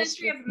of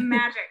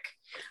Magic.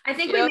 I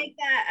think we make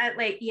that at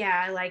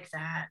I like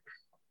that.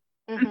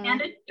 Mm-hmm.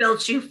 Amanda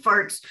Belchew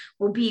farts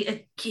will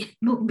be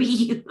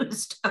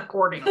used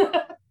accordingly.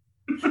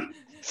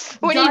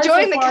 When you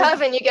join the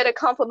coven, you get a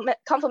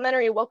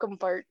complimentary welcome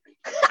fart.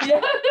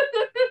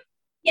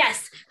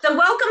 Yes, the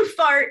welcome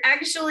fart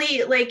actually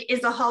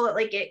is a hollow,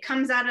 it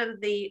comes out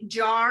of the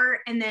jar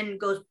and then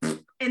goes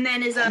and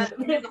then is a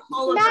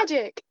hollow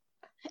magic.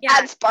 Yeah.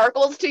 Add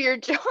sparkles to your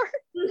jar.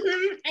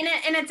 Mm-hmm.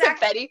 And it's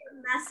actually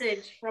a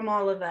message from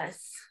all of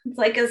us. It's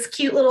like this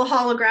cute little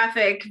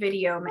holographic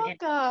video.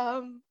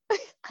 Welcome.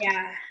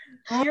 Yeah.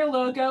 Your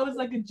logo is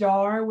like a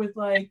jar with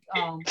like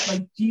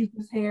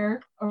Jesus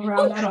hair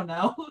around. I don't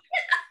know.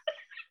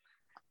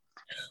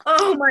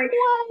 Oh my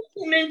God.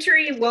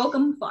 Complimentary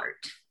welcome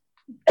fart.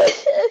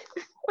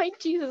 Like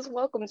Jesus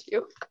welcomes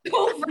you.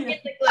 Don't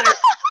forget the glitter.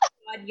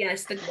 God,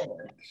 yes, the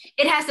glitter.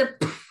 It has to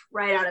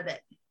right out of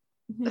it.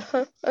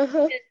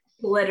 Uh-huh.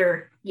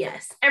 Glitter,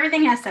 yes.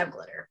 Everything has to have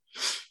glitter.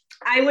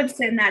 I would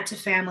send that to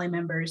family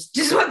members.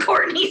 Just what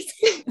Courtney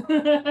said.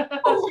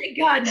 Oh my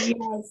God,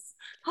 yes.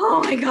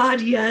 Oh my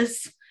God,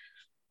 yes.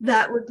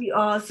 That would be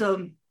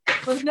awesome.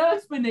 With no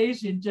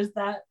explanation, just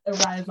that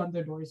arrives on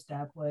their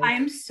doorstep. Like, I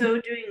am so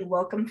doing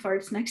welcome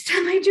farts next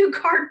time I do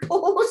card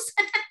pulls.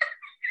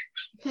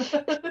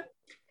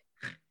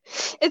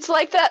 It's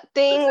like that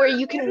thing where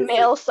you can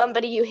mail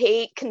somebody you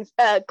hate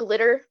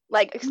glitter,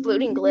 like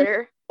exploding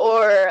glitter,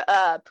 or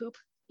poop.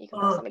 You can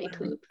mail somebody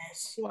poop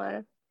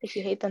if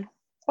you hate them.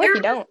 Or if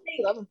you don't.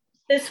 You love them.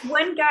 This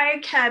one guy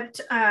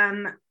kept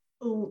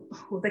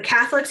the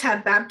Catholics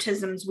have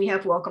baptisms, we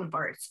have welcome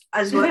farts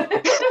as well.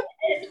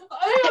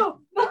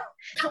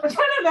 I'm trying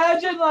to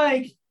imagine,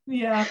 like,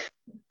 yeah.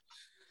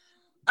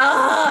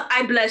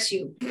 I bless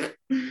you.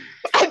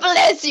 I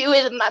bless you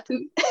with my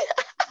poop.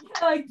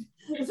 Like,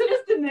 as soon as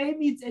Danae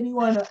meets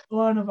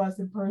one of us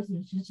in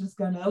person, she's just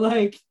gonna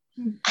like.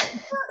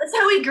 That's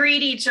how we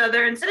greet each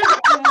other instead of.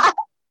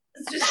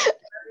 It's just.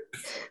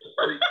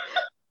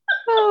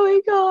 Oh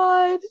my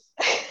God.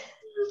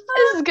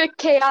 This is a good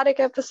chaotic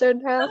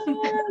episode now.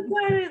 Oh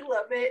God, I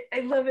love it. I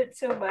love it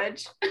so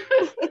much.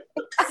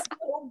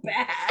 So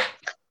bad.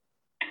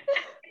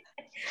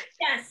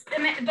 Yes,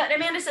 but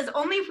Amanda says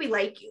only if we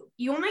like you.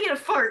 You only get a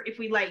fart if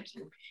we like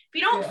you. If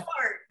you don't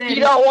fart, then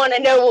you don't want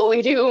to know what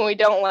we do when we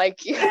don't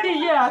like you.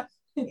 Yeah.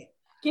 Can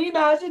you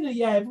imagine?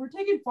 Yeah, if we're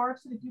taking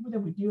farts to the people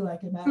that we do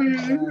like, imagine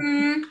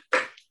that.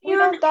 We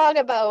don't talk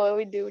about what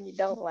we do when you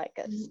don't like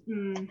us.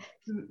 God.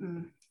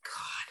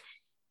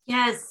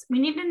 Yes, we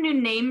need a new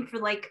name for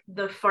like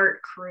the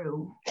fart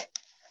crew.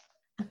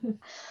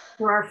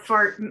 For our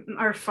fart.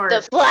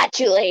 The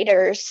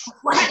flatulators.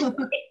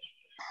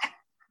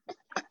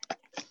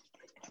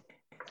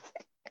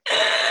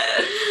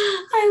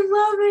 I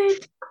love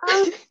it.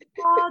 Oh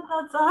God,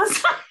 that's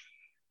awesome.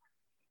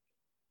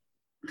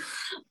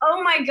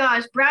 Oh my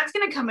gosh, Brad's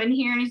gonna come in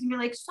here and he's gonna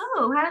be like, "So,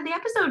 how did the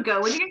episode go?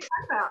 What did you guys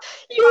talk about?"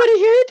 You want to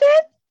hear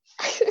that?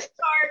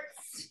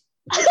 Farts.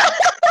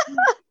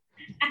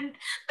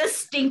 The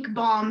stink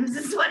bombs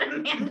is what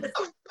Amanda.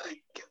 Oh my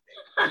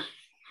God.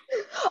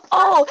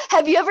 Oh,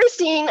 have you ever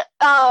seen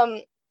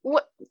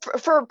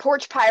for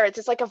Porch Pirates?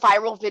 It's like a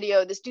viral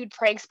video. This dude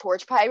pranks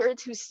Porch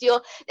Pirates who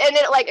steal, and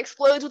it like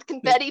explodes with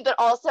confetti, but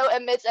also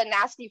emits a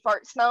nasty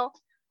fart smell.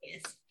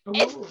 Yes.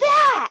 It's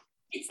that.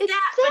 It's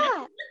that. But it's a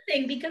good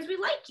thing because we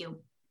like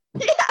you.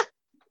 Yeah.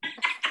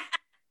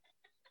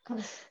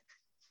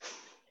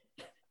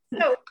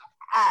 So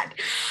bad.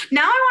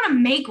 Now I want to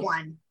make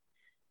one.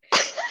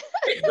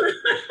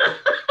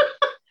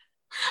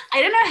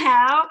 I don't know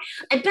how.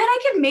 I bet I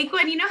can make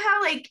one. You know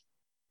how I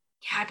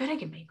bet I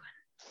can make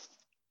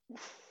one.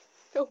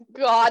 Oh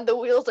God, the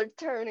wheels are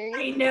turning.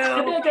 I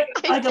know.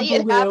 Like see a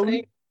it balloon.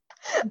 happening.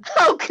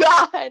 Oh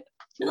God.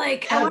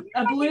 Like A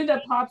balloon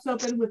that pops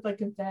open with like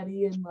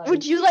confetti and like.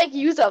 Would you like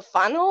use a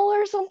funnel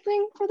or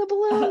something for the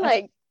balloon?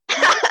 Like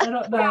I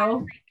don't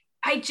know.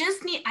 I'm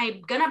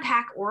gonna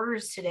pack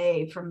orders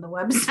today from the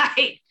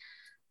website.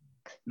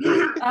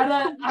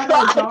 I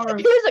don't jar.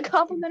 Here's a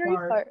complimentary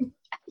fart.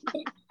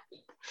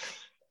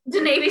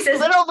 The Navy says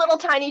little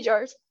tiny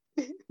jars.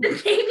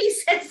 The Navy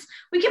says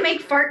we can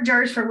make fart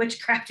jars for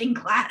witchcrafting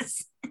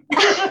class.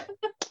 Join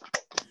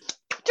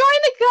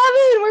the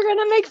coven. We're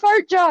gonna make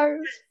fart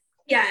jars.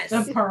 Yes.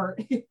 A part.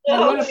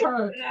 Oh, What a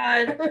part.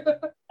 God.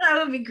 That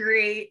would be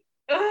great.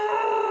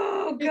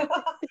 Oh God.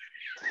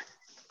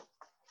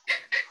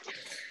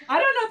 I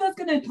don't know if that's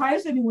gonna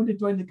entice anyone to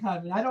join the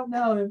coven. I don't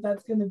know if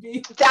that's gonna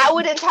be. That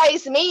would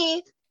entice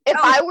me if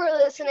I were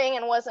listening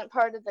and wasn't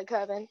part of the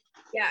coven.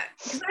 Yeah,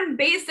 because I'm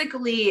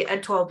basically a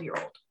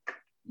 12-year-old.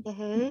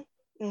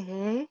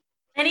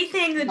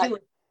 Anything to do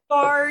with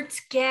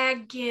farts,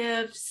 gag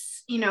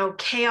gifts,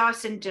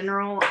 chaos in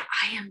general,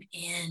 I am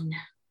in.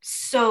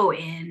 So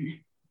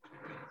in.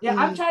 Yeah,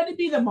 I'm trying to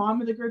be the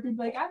mom of the group and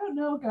be like, I don't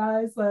know,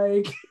 guys,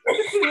 like, is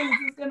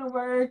this gonna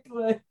work?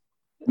 Like,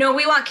 no,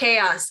 we want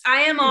chaos.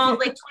 I am all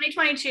like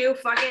 2022,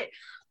 fuck it.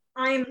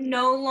 I'm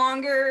no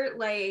longer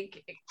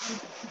like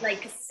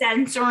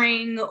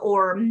censoring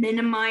or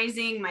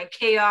minimizing my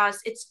chaos.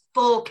 It's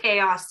full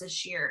chaos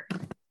this year.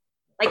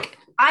 Like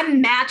I'm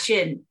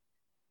matching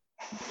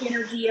the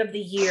energy of the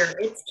year.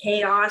 It's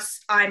chaos.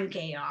 I'm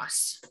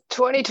chaos.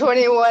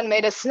 2021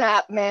 made a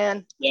snap,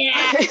 man.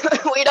 Yeah.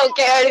 We don't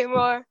care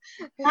anymore.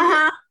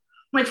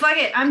 Like fuck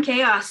it. I'm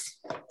chaos.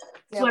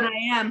 That's what I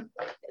am.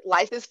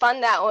 Life is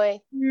fun that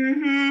way.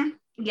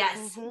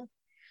 Yes.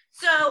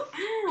 So,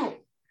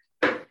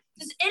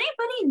 does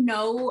anybody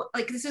know,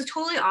 like this is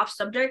totally off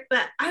subject,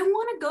 but I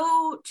want to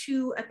go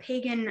to a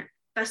pagan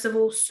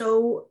festival.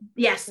 So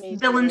yes,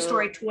 Villain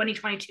Story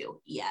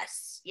 2022.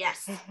 Yes.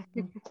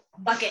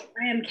 Fuck it.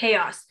 I am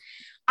chaos.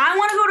 I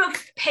want to go to a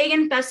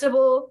pagan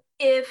festival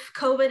if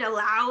COVID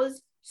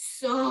allows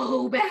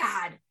so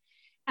bad.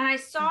 And I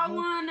saw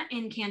one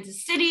in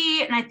Kansas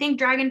City, and I think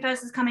Dragon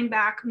Fest is coming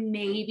back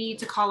maybe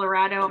to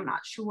Colorado. I'm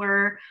not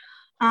sure.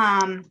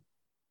 I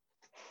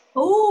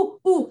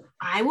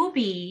will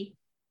be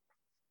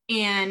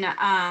in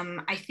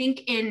I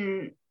think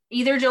in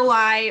either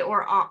July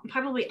or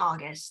probably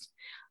August.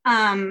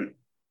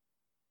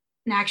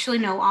 Actually,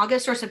 no,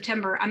 August or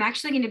September. I'm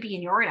actually going to be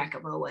in your neck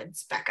of the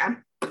woods,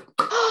 Becca.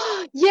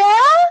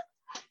 Yeah?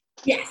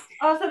 Yes.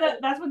 Oh, so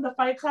that's when the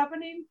fight's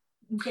happening?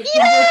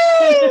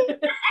 Yay!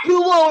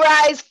 Who will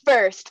rise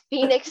first,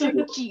 Phoenix or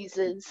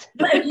Jesus?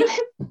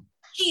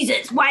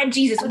 Jesus, why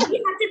Jesus? We had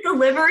to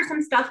deliver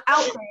some stuff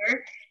out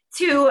there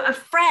to a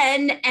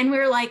friend, and we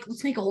were like,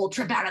 let's make a whole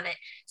trip out of it.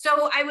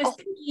 So I was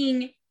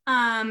thinking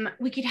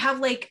we could have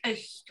like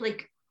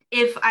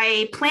if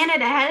I plan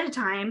it ahead of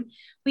time,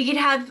 we could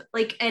have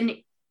like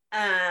a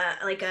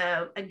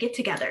get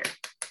together.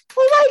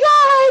 Oh my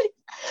god!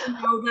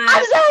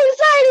 I'm so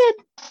excited!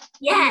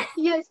 Yes.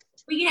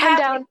 We could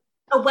have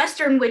a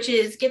Western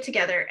Witches get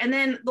together, and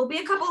then there'll be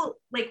a couple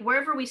like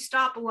wherever we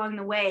stop along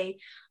the way.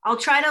 I'll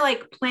try to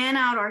like plan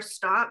out our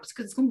stops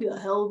because it's gonna be a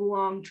hell of a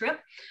long trip.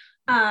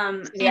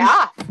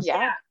 Yeah,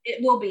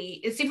 it will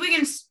be. See if we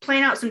can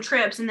plan out some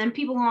trips, and then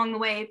people along the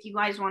way, if you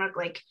guys want to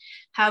like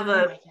have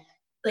a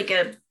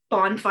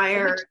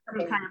bonfire or some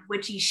kind of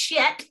witchy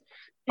shit.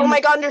 Oh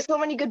my god, there's so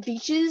many good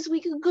beaches we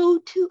could go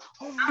to.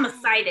 I'm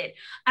excited.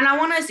 And I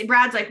want to see,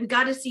 Brad's like, we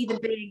got to see the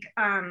big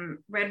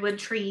redwood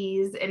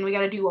trees, and we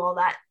got to do all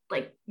that.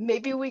 Like,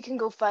 maybe we can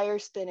go fire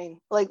spinning.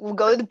 Like, we'll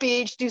go to the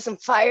beach, do some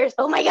fires.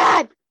 Oh my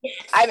god. Yes.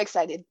 I'm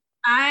excited.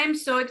 I'm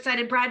so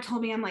excited. Brad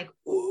told me, I'm like,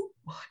 oh,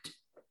 what?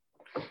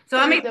 So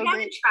I mean, we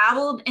haven't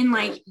traveled in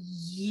like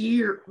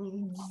years.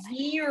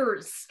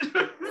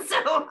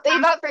 So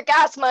save up for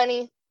gas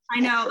money. I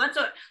know, that's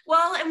what.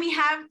 Well, and we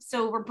have.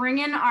 So we're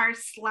bringing our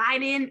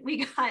slide in.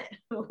 We got.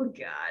 Oh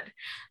God,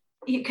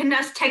 you can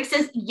just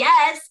Texas.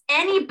 Yes,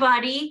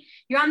 anybody.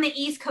 You're on the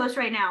East Coast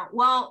right now.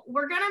 Well,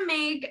 we're gonna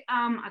make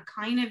a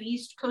kind of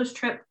East Coast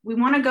trip. We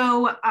want to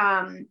go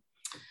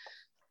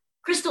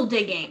crystal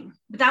digging,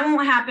 but that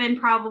won't happen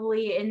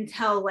probably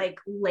until like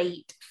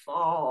late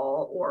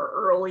fall or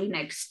early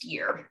next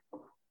year.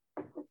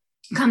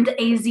 Come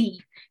to AZ.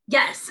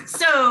 Yes.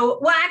 So,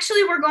 well,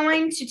 actually, we're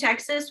going to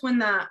Texas when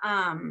the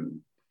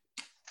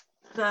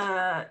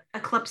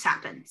eclipse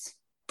happens.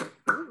 So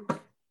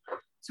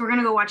we're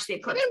gonna go watch the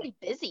eclipse. We're gonna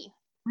be busy.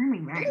 We're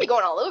gonna be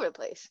going all over the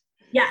place.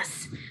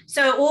 Yes.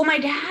 So, well, my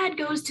dad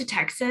goes to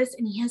Texas,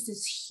 and he has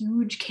this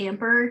huge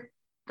camper,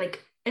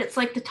 like. It's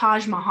like the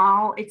Taj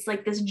Mahal. It's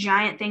like this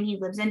giant thing he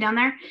lives in down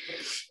there.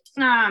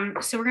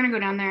 So we're gonna go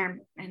down there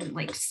and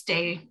like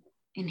stay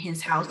in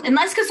his house,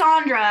 unless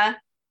Cassandra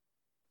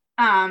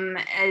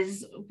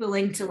is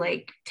willing to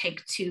like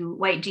take to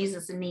White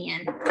Jesus and me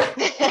in.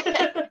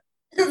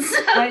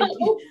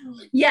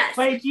 Yes.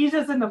 White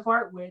Jesus and the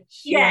Fart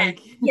Witch. Yes,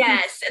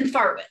 yes, and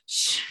Fart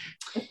Witch.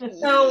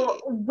 So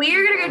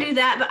we're gonna go do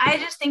that, but I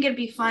just think it'd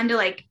be fun to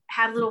like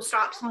have little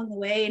stops along the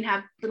way and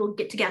have little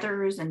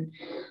get-togethers and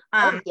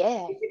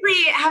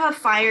basically have a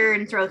fire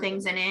and throw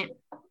things in it.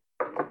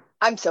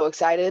 I'm so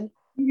excited.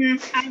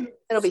 Mm-hmm.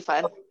 It'll be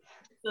fun.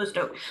 So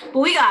stoked.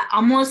 But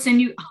I'm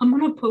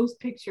gonna post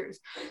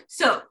pictures.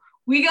 So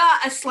we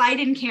got a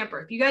slide-in camper.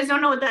 If you guys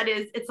don't know what that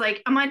is, it's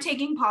like, am I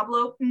taking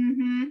Pablo?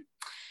 Mm-hmm.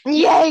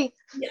 Yay!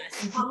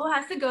 Yes, Pablo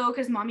has to go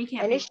because mommy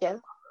can't.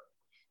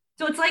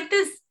 So it's like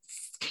this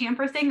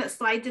camper thing that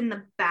slides in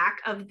the back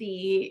of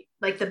the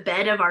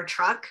bed of our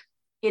truck.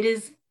 It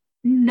is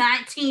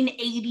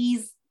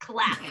 1980s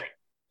classic.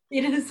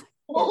 It is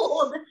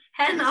old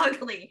and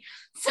ugly.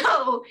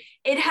 So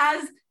it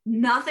has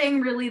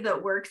nothing really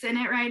that works in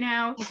it right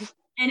now.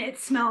 And it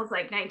smells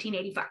like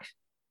 1985.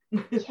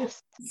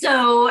 Yes.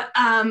 So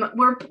I'm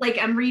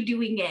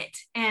redoing it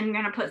and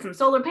gonna put some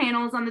solar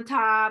panels on the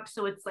top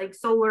so it's like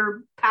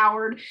solar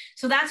powered.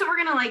 So that's what we're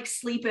gonna like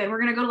sleep in. We're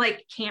gonna go to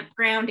like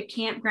campground to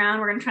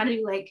campground. We're gonna try to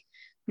do like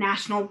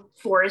national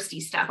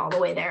foresty stuff all the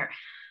way there.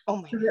 Oh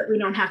my so that we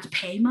don't have to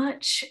pay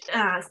much.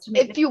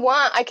 If you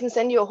want, I can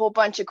send you a whole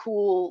bunch of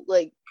cool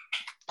like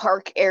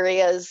park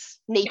areas,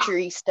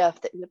 naturey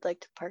stuff that you would like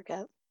to park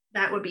at.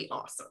 That would be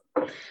awesome.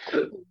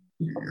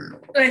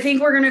 I think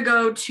we're gonna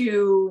go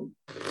to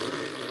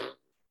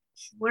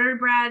where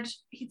Brad.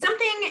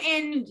 Something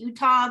in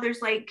Utah.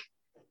 There's like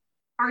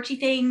Archie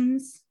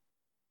things.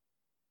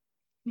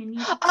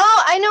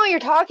 Oh, I know what you're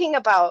talking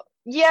about.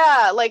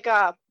 Yeah, like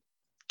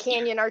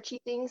canyon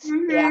Archie things.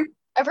 Mm-hmm. Yeah,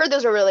 I've heard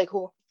those are really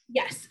cool.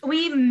 Yes,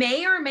 we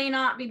may or may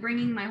not be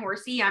bringing my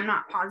horsey. I'm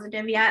not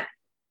positive yet.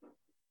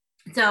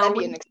 So that'd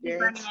be an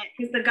experience.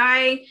 Because the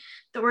guy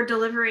that we're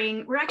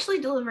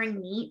actually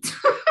delivering meat.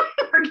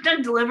 We're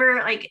gonna deliver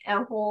like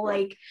a whole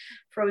like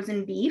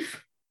frozen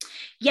beef.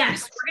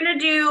 Yes, we're gonna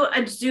do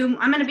a Zoom.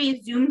 I'm gonna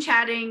be Zoom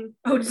chatting.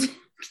 Oh, can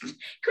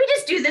we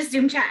just do this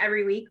Zoom chat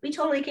every week? We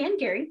totally can,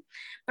 Gary.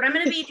 But I'm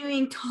gonna be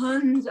doing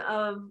tons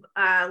of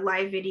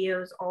live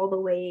videos all the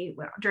way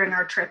during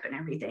our trip and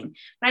everything.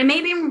 But I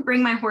maybe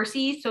bring my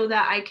horsey so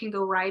that I can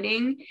go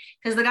riding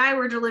because the guy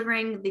we're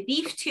delivering the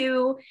beef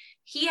to,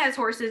 he has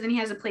horses and he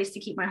has a place to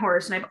keep my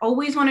horse. And I've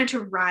always wanted to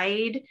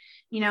ride,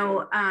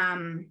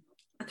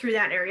 through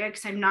that area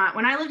because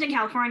when I lived in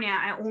California,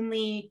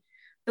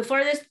 the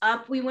farthest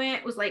up we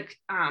went was like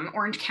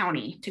Orange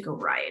County to go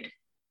ride.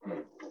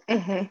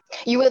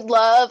 Mm-hmm. You would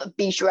love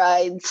beach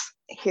rides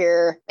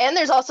here. And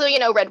there's also,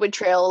 redwood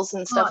trails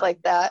and stuff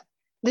like that.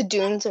 The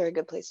dunes are a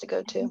good place to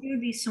go to. It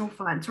would be so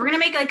fun. So we're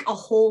going to make like a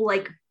whole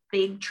like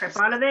big trip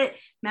out of it.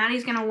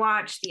 Maddie's going to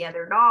watch the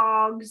other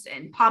dogs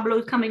and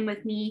Pablo's coming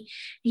with me.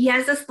 He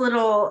has this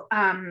little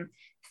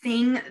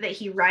thing that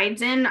he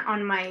rides in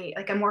on my,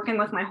 like I'm working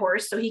with my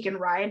horse so he can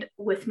ride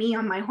with me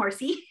on my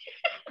horsey.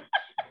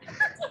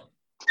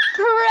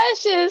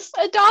 Precious,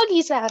 a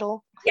doggy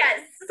saddle.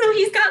 Yes. So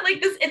he's got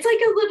like this, it's like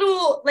a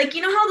little, like,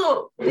 you know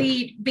how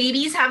the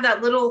babies have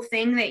that little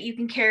thing that you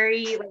can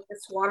carry, like the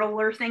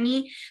swaddler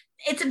thingy?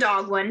 It's a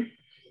dog one.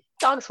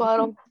 Dog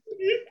swaddle.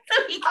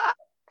 So he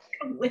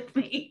come with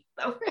me.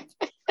 So.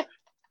 Yes.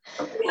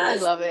 I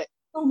love it.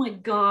 Oh my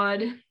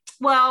God.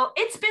 Well,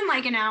 it's been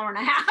like an hour and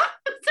a half.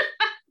 So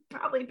I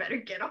probably better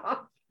get off.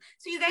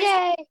 So you guys,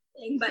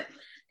 yay. But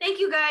thank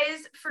you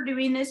guys for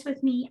doing this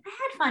with me. I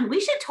had fun.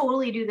 We should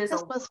totally do this.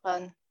 This was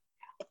fun.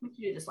 We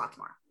should do this lots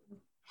more.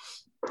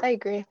 I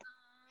agree.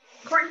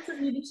 Important for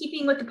you to be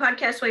keeping with the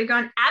podcast while you're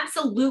gone.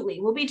 Absolutely.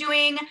 We'll be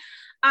doing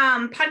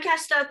podcast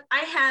stuff. I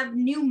have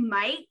new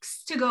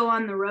mics to go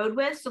on the road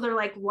with. So they're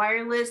like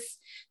wireless,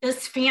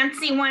 those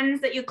fancy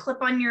ones that you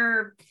clip on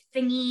your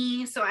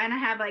thingy. So, and I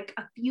have like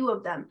a few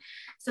of them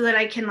so that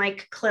I can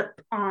like clip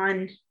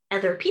on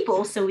other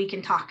people so we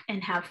can talk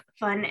and have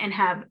fun and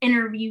have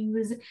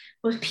interviews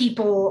with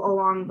people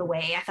along the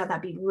way. I thought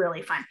that'd be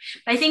really fun.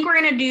 But I think we're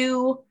going to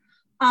do,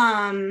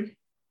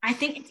 I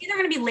think it's either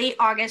going to be late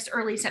August,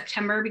 early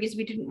September, because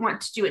we didn't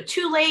want to do it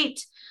too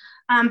late.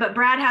 But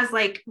Brad has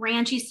like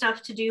ranchy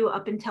stuff to do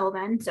up until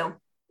then. So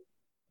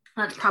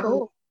that's probably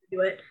cool.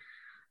 Do it.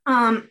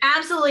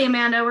 Absolutely,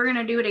 Amanda. We're going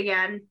to do it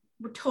again.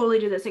 We'll totally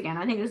do this again.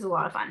 I think this is a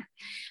lot of fun.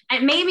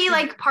 And maybe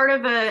like part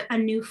of a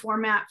new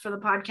format for the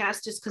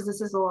podcast, just because this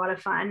is a lot of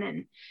fun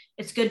and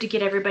it's good to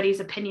get everybody's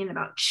opinion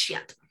about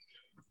shit.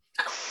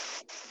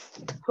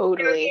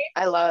 Totally.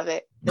 I love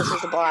it. This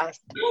was a blast.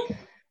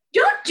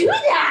 Don't do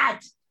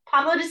that.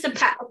 Pablo just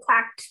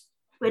attacked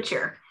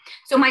Twitcher.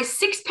 So my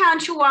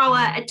 6-pound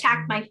Chihuahua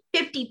attacked my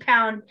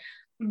 50-pound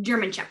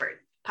German Shepherd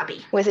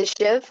puppy. With his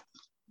shiv?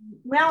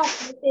 Well,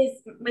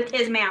 with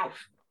his mouth.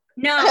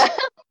 No,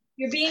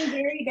 you're being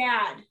very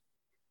bad.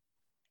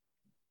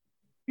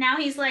 Now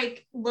he's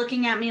like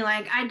looking at me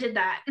like I did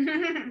that.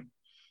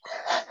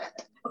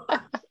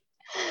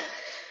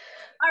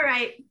 All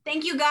right.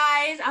 Thank you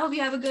guys. I hope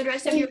you have a good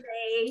rest of your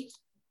day.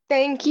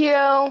 Thank you.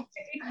 Bye.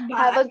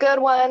 Have a good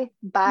one.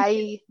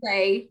 Bye.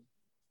 Bye.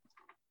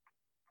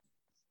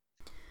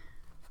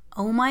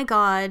 Oh my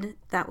God,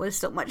 that was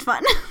so much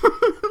fun.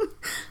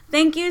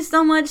 Thank you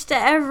so much to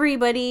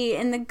everybody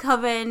in the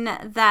coven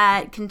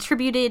that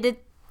contributed,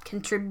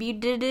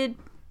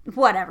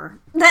 whatever,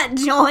 that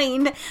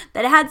joined,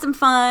 that had some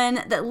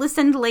fun, that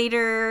listened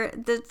later.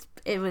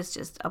 It was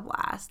just a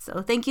blast.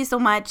 So thank you so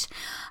much.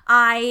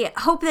 I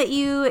hope that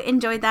you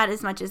enjoyed that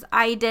as much as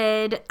I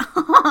did.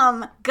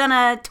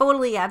 Gonna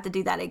totally have to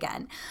do that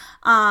again.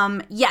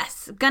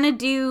 Yes, gonna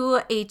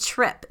do a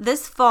trip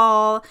this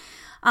fall.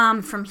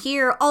 From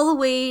here all the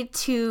way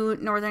to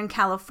Northern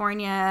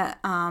California.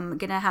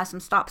 Gonna have some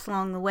stops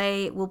along the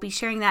way. We'll be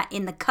sharing that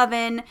in the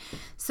coven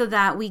so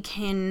that we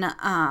can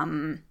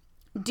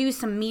do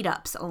some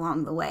meetups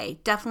along the way.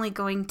 Definitely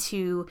going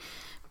to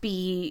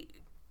be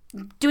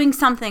doing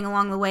something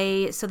along the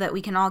way so that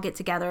we can all get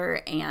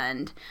together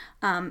and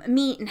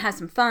meet and have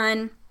some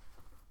fun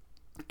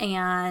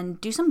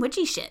and do some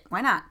witchy shit.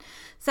 Why not?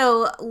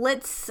 So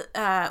let's,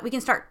 we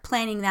can start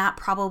planning that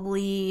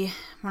probably.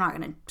 We're not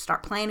going to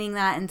start planning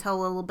that until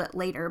a little bit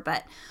later,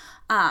 but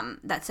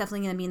that's definitely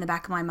going to be in the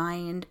back of my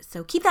mind.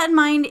 So keep that in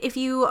mind if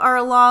you are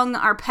along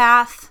our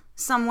path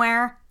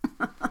somewhere.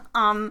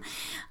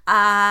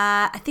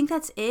 I think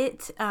that's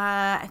it.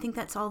 I think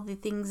that's all the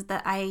things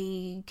that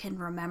I can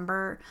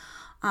remember.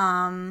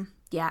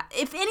 Yeah,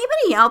 if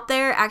anybody out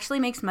there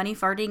actually makes money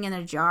farting in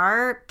a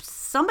jar,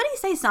 somebody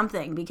say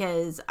something,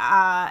 because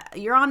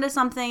you're onto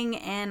something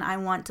and I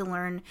want to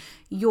learn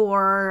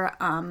your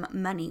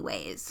money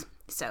ways.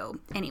 So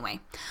anyway,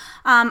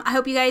 I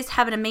hope you guys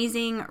have an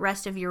amazing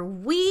rest of your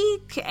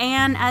week,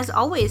 and as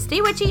always,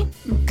 stay witchy.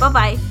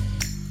 Bye-bye.